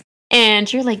Greece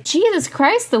and you're like, Jesus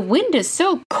Christ, the wind is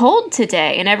so cold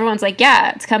today. And everyone's like,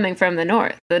 yeah, it's coming from the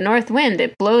north. The north wind,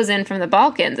 it blows in from the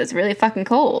Balkans. It's really fucking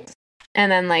cold. And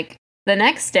then, like, the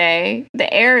next day,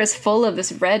 the air is full of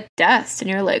this red dust. And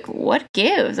you're like, what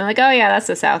gives? I'm like, oh, yeah, that's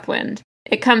the south wind.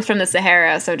 It comes from the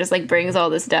Sahara, so it just, like, brings all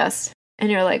this dust. And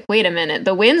you're like, wait a minute,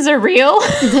 the winds are real?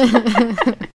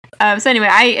 So anyway,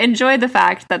 I enjoyed the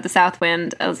fact that the south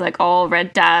wind is, like, all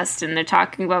red dust, and they're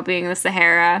talking about being the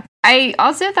Sahara. I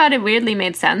also thought it weirdly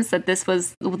made sense that this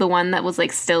was the one that was,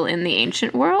 like, still in the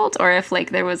ancient world, or if,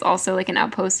 like, there was also, like, an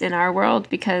outpost in our world,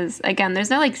 because, again, there's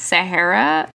no, like,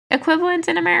 Sahara equivalent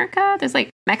in America. There's, like,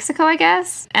 Mexico, I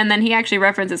guess. And then he actually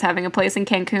references having a place in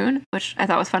Cancun, which I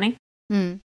thought was funny.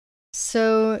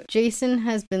 So Jason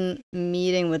has been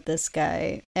meeting with this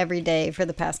guy every day for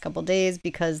the past couple days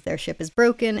because their ship is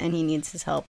broken and he needs his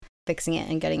help fixing it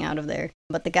and getting out of there.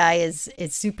 But the guy is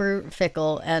super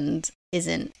fickle and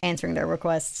isn't answering their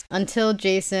requests until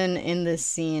Jason in this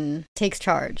scene takes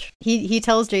charge. He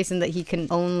tells Jason that he can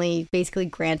only basically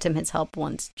grant him his help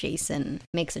once Jason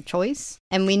makes a choice.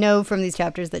 And we know from these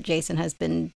chapters that Jason has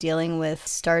been dealing with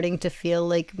starting to feel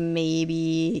like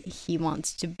maybe he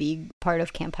wants to be part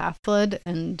of Camp Half-Blood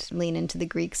and lean into the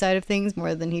Greek side of things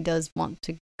more than he does want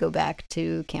to go back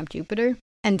to Camp Jupiter.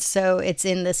 And so it's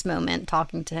in this moment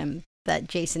talking to him that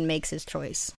Jason makes his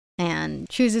choice and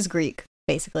chooses Greek,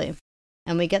 basically.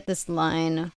 And we get this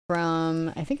line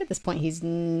from, I think at this point he's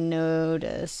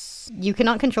noticed, you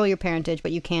cannot control your parentage,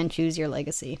 but you can choose your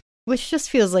legacy. Which just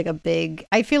feels like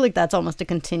I feel like that's almost a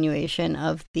continuation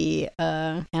of the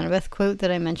Annabeth quote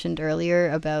that I mentioned earlier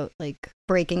about like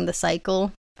breaking the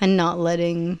cycle and not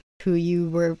letting who you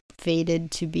were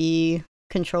fated to be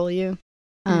control you.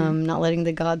 Not letting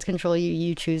the gods control you,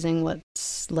 you choosing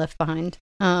what's left behind,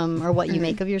 or what you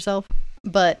make of yourself.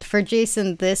 But for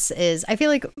Jason, I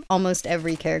feel like almost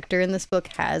every character in this book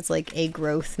has like a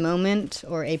growth moment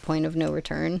or a point of no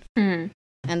return.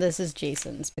 And this is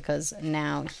Jason's, because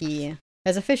now he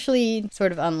has officially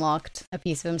sort of unlocked a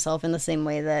piece of himself in the same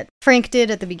way that Frank did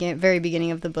at the very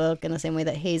beginning of the book, in the same way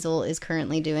that Hazel is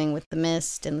currently doing with the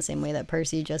Mist, in the same way that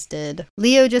Percy just did.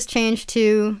 Leo just changed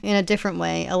too, in a different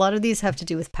way. A lot of these have to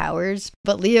do with powers,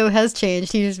 but Leo has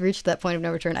changed. He just reached that point of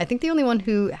no return. I think the only one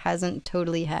who hasn't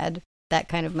totally had that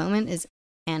kind of moment is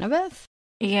Annabeth.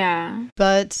 Yeah.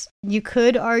 But you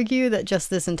could argue that just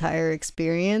this entire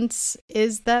experience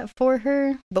is that for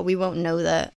her, but we won't know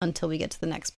that until we get to the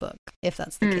next book, if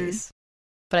that's the case.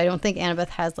 But I don't think Annabeth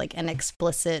has like an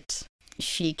explicit,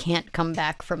 she can't come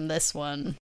back from this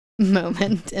one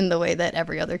moment in the way that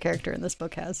every other character in this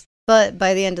book has. But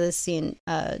by the end of this scene,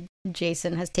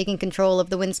 Jason has taken control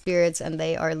of the wind spirits, and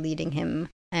they are leading him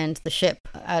and the ship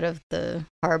out of the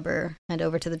harbor and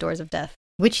over to the doors of death.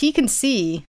 Which he can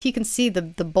see. He can see the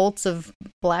bolts of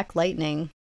black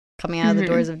lightning coming out of the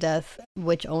doors of death,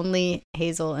 which only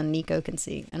Hazel and Nico can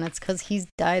see. And that's because he's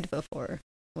died before,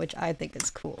 which I think is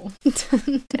cool.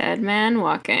 Dead man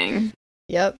walking.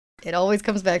 Yep. It always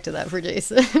comes back to that for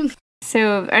Jason.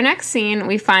 So our next scene,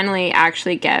 we finally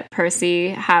actually get Percy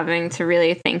having to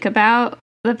really think about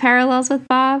the parallels with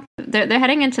Bob. They're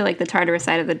heading into like the Tartarus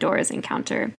side of the doors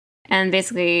encounter. And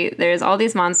basically, there's all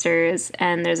these monsters,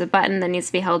 and there's a button that needs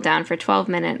to be held down for 12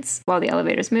 minutes while the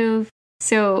elevators move.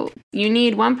 So you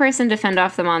need one person to fend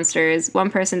off the monsters, one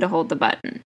person to hold the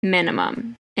button,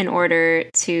 minimum, in order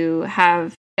to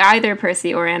have either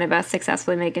Percy or Annabeth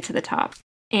successfully make it to the top.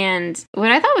 And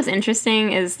what I thought was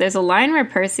interesting is there's a line where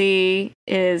Percy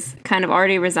is kind of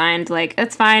already resigned, like,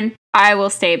 it's fine, I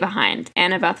will stay behind.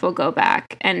 Annabeth will go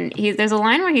back. And there's a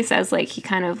line where he says, like, he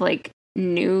kind of, like,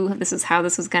 knew this is how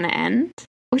this was going to end,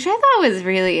 which I thought was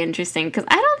really interesting, because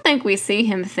I don't think we see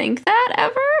him think that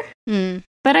ever.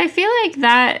 But I feel like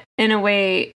that, in a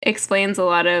way, explains a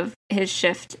lot of his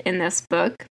shift in this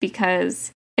book,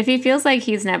 because if he feels like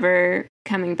he's never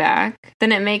coming back,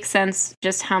 then it makes sense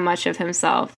just how much of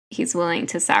himself he's willing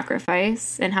to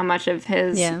sacrifice and how much of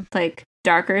his like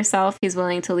darker self he's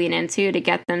willing to lean into to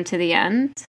get them to the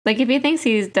end. Like, if he thinks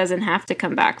he doesn't have to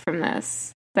come back from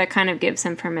this, that kind of gives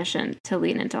him permission to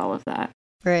lean into all of that.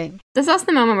 Right. This is also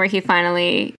the moment where he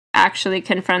finally actually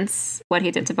confronts what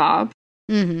he did to Bob.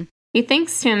 He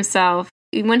thinks to himself,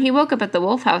 when he woke up at the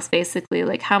Wolf House, basically,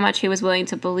 like how much he was willing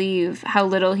to believe, how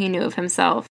little he knew of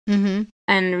himself. And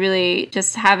really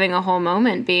just having a whole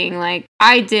moment being like,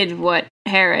 I did what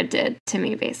Hera did to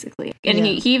me, basically. And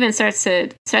he even starts to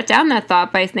shut down that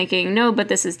thought by thinking, no, but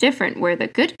this is different. We're the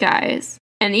good guys.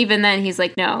 And even then he's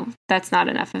like, no, that's not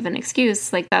enough of an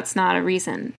excuse. Like, that's not a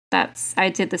reason. I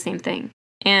did the same thing.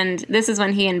 And this is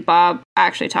when he and Bob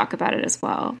actually talk about it as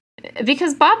well.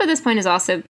 Because Bob at this point is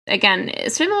also, again,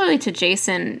 similarly to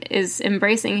Jason, is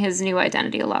embracing his new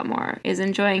identity a lot more, is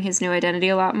enjoying his new identity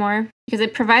a lot more. Because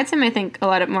it provides him, I think, a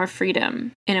lot more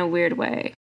freedom in a weird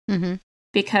way.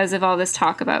 Because of all this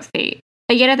talk about fate.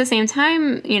 But yet at the same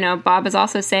time, you know, Bob is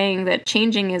also saying that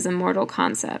changing is a mortal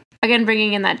concept. Again,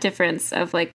 bringing in that difference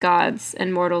of like gods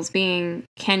and mortals being,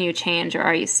 can you change or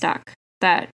are you stuck?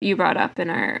 That you brought up in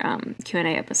our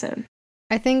Q&A episode.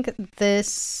 I think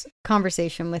this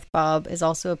conversation with Bob is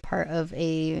also a part of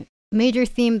a major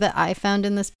theme that I found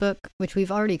in this book, which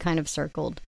we've already kind of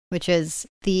circled, which is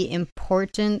the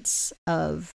importance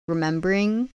of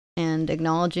remembering and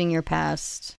acknowledging your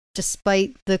past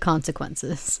despite the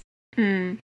consequences.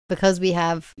 Because we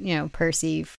have, you know,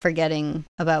 Percy forgetting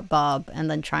about Bob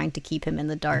and then trying to keep him in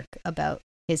the dark about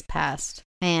his past.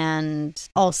 And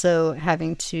also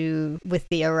having to, with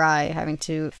the Arai, having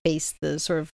to face the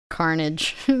sort of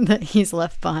carnage that he's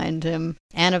left behind him.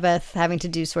 Annabeth having to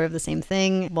do sort of the same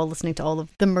thing while listening to all of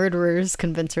the murderers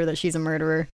convince her that she's a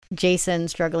murderer. Jason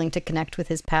struggling to connect with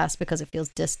his past because it feels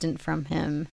distant from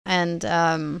him. And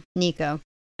Nico.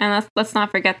 And let's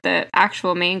not forget the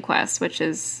actual main quest, which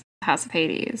is House of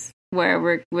Hades, where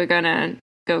we're gonna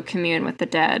go commune with the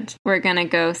dead. We're gonna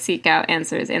go seek out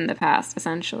answers in the past,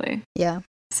 essentially. Yeah.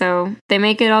 So they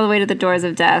make it all the way to the doors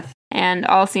of death, and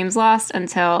all seems lost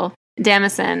until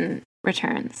Damison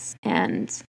returns,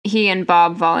 and he and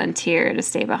Bob volunteer to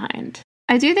stay behind.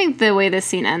 I do think the way this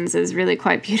scene ends is really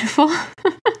quite beautiful.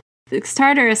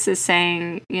 Tartarus is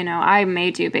saying, you know, I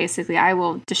made you, basically. I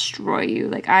will destroy you.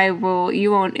 Like, you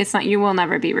will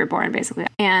never be reborn, basically.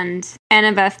 And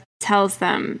Annabeth tells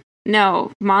them,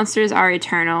 no, monsters are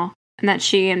eternal, and that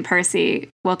she and Percy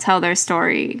will tell their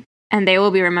story, and they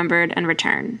will be remembered and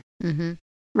return,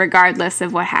 regardless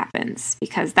of what happens,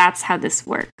 because that's how this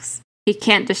works. He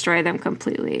can't destroy them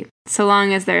completely. So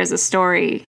long as there is a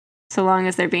story, so long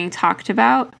as they're being talked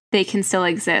about, they can still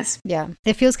exist. Yeah.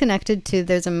 It feels connected to,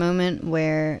 there's a moment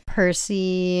where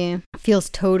Percy feels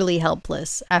totally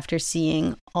helpless after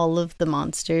seeing all of the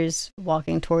monsters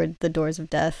walking toward the doors of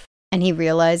death. And he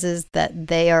realizes that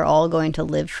they are all going to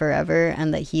live forever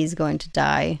and that he's going to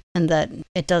die. And that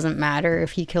it doesn't matter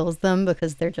if he kills them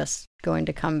because they're just going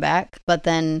to come back. But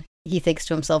then he thinks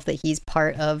to himself that he's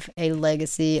part of a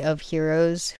legacy of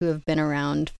heroes who have been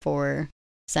around for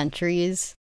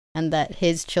centuries. And that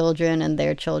his children and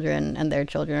their children and their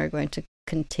children are going to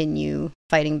continue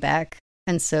fighting back.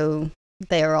 And so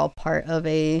they are all part of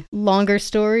a longer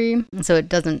story. And so it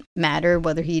doesn't matter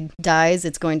whether he dies,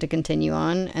 it's going to continue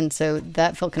on. And so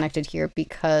that felt connected here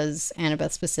because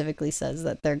Annabeth specifically says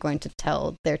that they're going to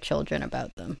tell their children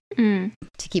about them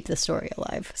to keep the story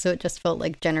alive. So it just felt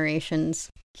like generations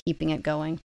keeping it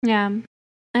going. Yeah.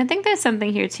 I think there's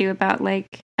something here too about, like,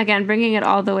 again, bringing it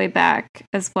all the way back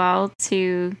as well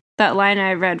to that line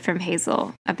I read from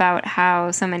Hazel about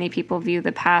how so many people view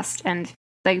the past and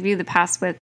view the past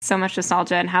with so much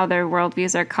nostalgia and how their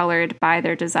worldviews are colored by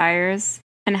their desires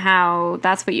and how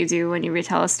that's what you do when you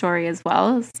retell a story as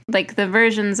well. Like the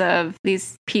versions of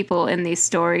these people in these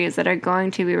stories that are going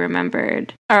to be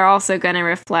remembered are also going to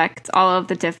reflect all of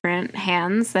the different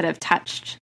hands that have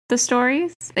touched the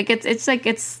stories. Like it's like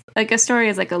a story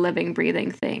is like a living,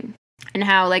 breathing thing, and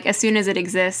how like as soon as it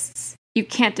exists, you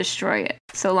can't destroy it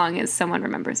so long as someone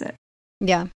remembers it.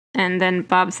 Yeah. And then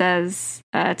Bob says,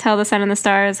 "Tell the sun and the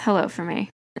stars hello for me."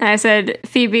 And I said,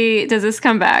 "Phoebe, does this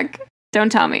come back?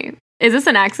 Don't tell me. Is this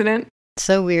an accident?"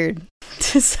 So weird.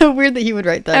 It's so weird that he would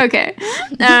write that. Okay.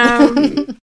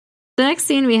 The next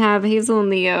scene we have Hazel and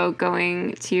Leo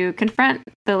going to confront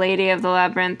the Lady of the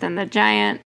Labyrinth and the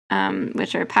Giant,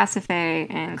 which are Pasiphae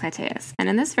and Clytius. And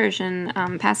in this version,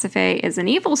 Pasiphae is an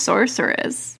evil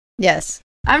sorceress. Yes.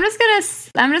 I'm just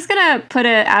gonna put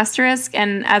an asterisk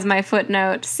and as my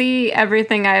footnote, see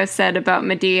everything I've said about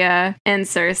Medea and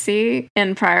Circe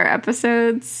in prior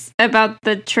episodes about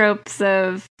the tropes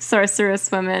of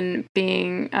sorceress women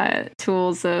being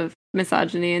tools of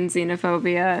misogyny and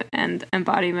xenophobia and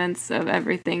embodiments of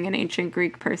everything an ancient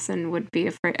Greek person would be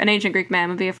afraid, an ancient Greek man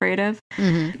would be afraid of.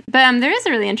 Mm-hmm. But there is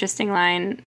a really interesting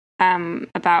line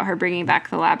about her bringing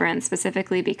back the labyrinth,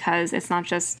 specifically because it's not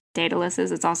just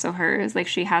Daedalus's, it's also hers. Like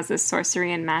she has this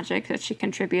sorcery and magic that she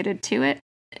contributed to it.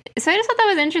 So I just thought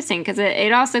that was interesting because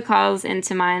it also calls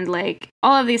into mind like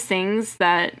all of these things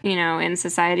that, you know, in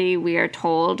society we are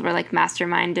told were like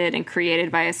masterminded and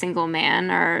created by a single man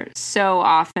are so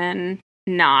often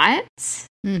not.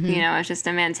 Mm-hmm. You know, it's just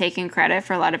a man taking credit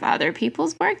for a lot of other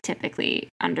people's work, typically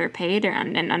underpaid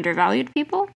and undervalued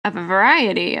people of a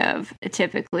variety of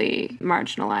typically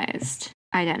marginalized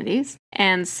identities.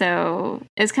 And so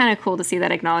it's kind of cool to see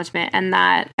that acknowledgement and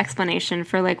that explanation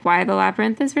for like why the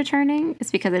labyrinth is returning.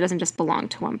 It's because it doesn't just belong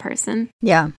to one person.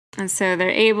 Yeah. And so they're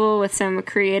able, with some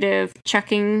creative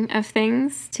chucking of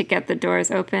things, to get the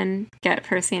doors open, get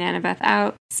Percy and Annabeth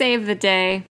out, save the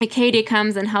day. Katie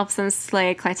comes and helps them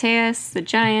slay Clytius, the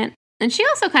giant. And she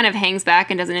also kind of hangs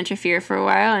back and doesn't interfere for a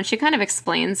while. And she kind of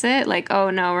explains it like, oh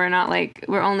no,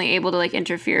 we're only able to like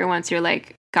interfere once you're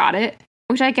like, got it.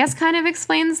 Which I guess kind of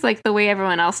explains like the way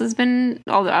everyone else has been,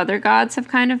 all the other gods have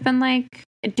kind of been like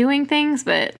doing things,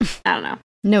 but I don't know.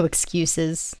 No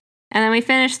excuses. And then we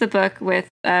finish the book with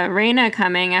Reyna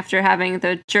coming after having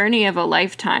the journey of a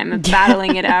lifetime of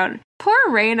battling it out. Poor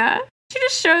Reyna. She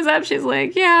just shows up. She's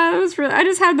like, yeah, I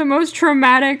just had the most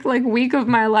traumatic like week of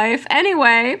my life.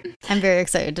 Anyway. I'm very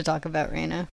excited to talk about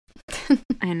Reyna.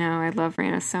 I know. I love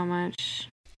Reyna so much.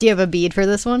 Do you have a bead for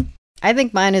this one? I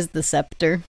think mine is the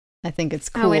scepter. I think it's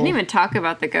cool. Oh, we didn't even talk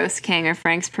about the Ghost King or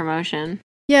Frank's promotion.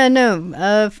 Yeah,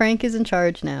 no. Frank is in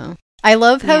charge now. I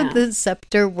love how the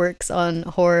scepter works on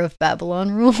Horror of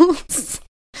Babylon rules.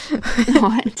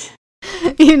 What?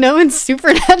 You know, in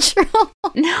Supernatural.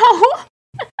 No.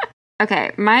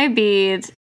 Okay, my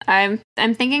bead. I'm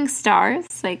thinking stars.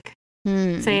 Like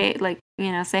say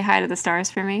hi to the stars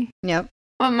for me. Yep.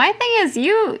 Well, my thing is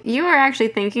you are actually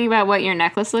thinking about what your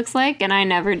necklace looks like, and I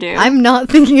never do. I'm not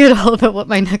thinking at all about what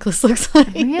my necklace looks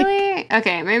like. Really?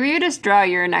 Okay, maybe you just draw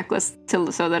your necklace so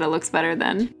that it looks better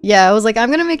then. Yeah, I was like, I'm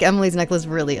going to make Emily's necklace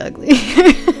really ugly.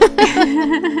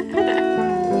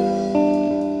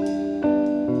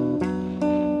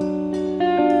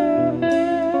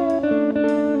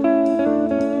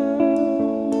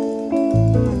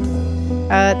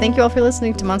 Thank you all for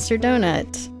listening to Monster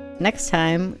Donut. Next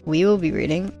time, we will be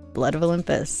reading Blood of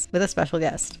Olympus with a special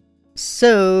guest.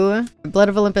 So, Blood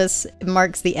of Olympus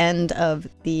marks the end of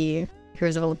the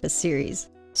Heroes of Olympus series.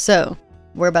 So,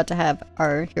 we're about to have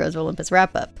our Heroes of Olympus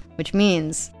wrap-up, which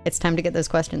means it's time to get those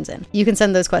questions in. You can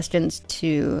send those questions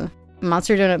to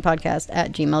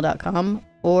monsterdonutpodcast@gmail.com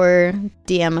or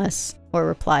DM us or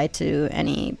reply to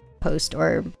any post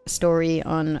or story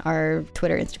on our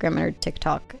Twitter, Instagram, or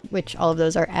TikTok, which all of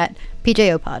those are at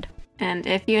PJOpod. And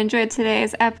if you enjoyed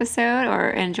today's episode or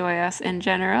enjoy us in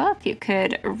general, if you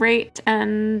could rate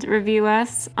and review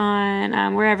us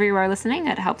on wherever you are listening,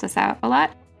 it helps us out a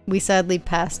lot. We sadly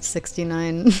passed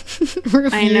 69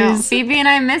 reviews. I know. Phoebe and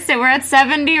I missed it. We're at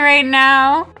 70 right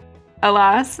now.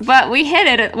 Alas. But we hit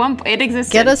it at one point. It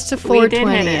existed. Get us to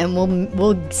 420 and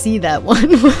we'll see that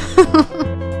one.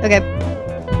 Okay.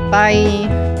 Bye.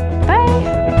 Bye.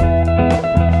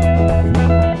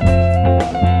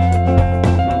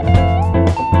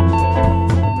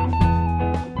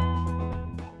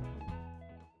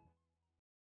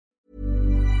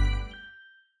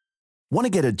 Want to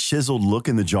get a chiseled look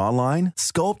in the jawline?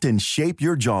 Sculpt and shape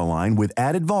your jawline with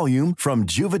added volume from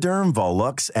Juvederm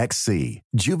Volux XC.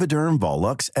 Juvederm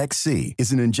Volux XC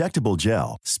is an injectable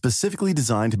gel specifically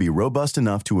designed to be robust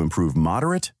enough to improve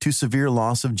moderate to severe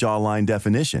loss of jawline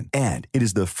definition. And it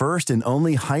is the first and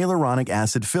only hyaluronic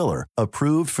acid filler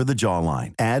approved for the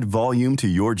jawline. Add volume to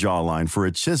your jawline for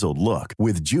a chiseled look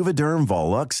with Juvederm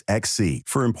Volux XC.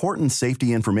 For important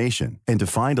safety information and to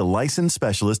find a licensed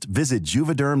specialist, visit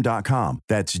juvederm.com.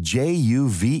 That's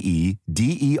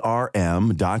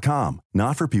JUVEDERM.com.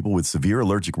 Not for people with severe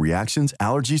allergic reactions,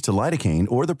 allergies to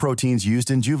lidocaine, or the proteins used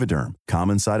in Juvederm.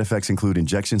 Common side effects include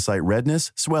injection site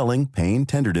redness, swelling, pain,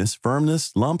 tenderness,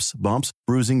 firmness, lumps, bumps,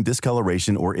 bruising,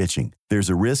 discoloration, or itching. There's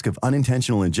a risk of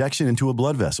unintentional injection into a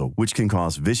blood vessel, which can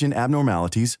cause vision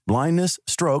abnormalities, blindness,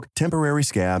 stroke, temporary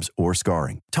scabs, or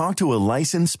scarring. Talk to a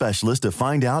licensed specialist to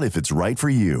find out if it's right for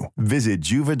you. Visit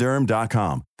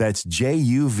Juvederm.com. That's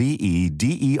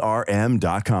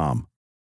JUVEDERM.com.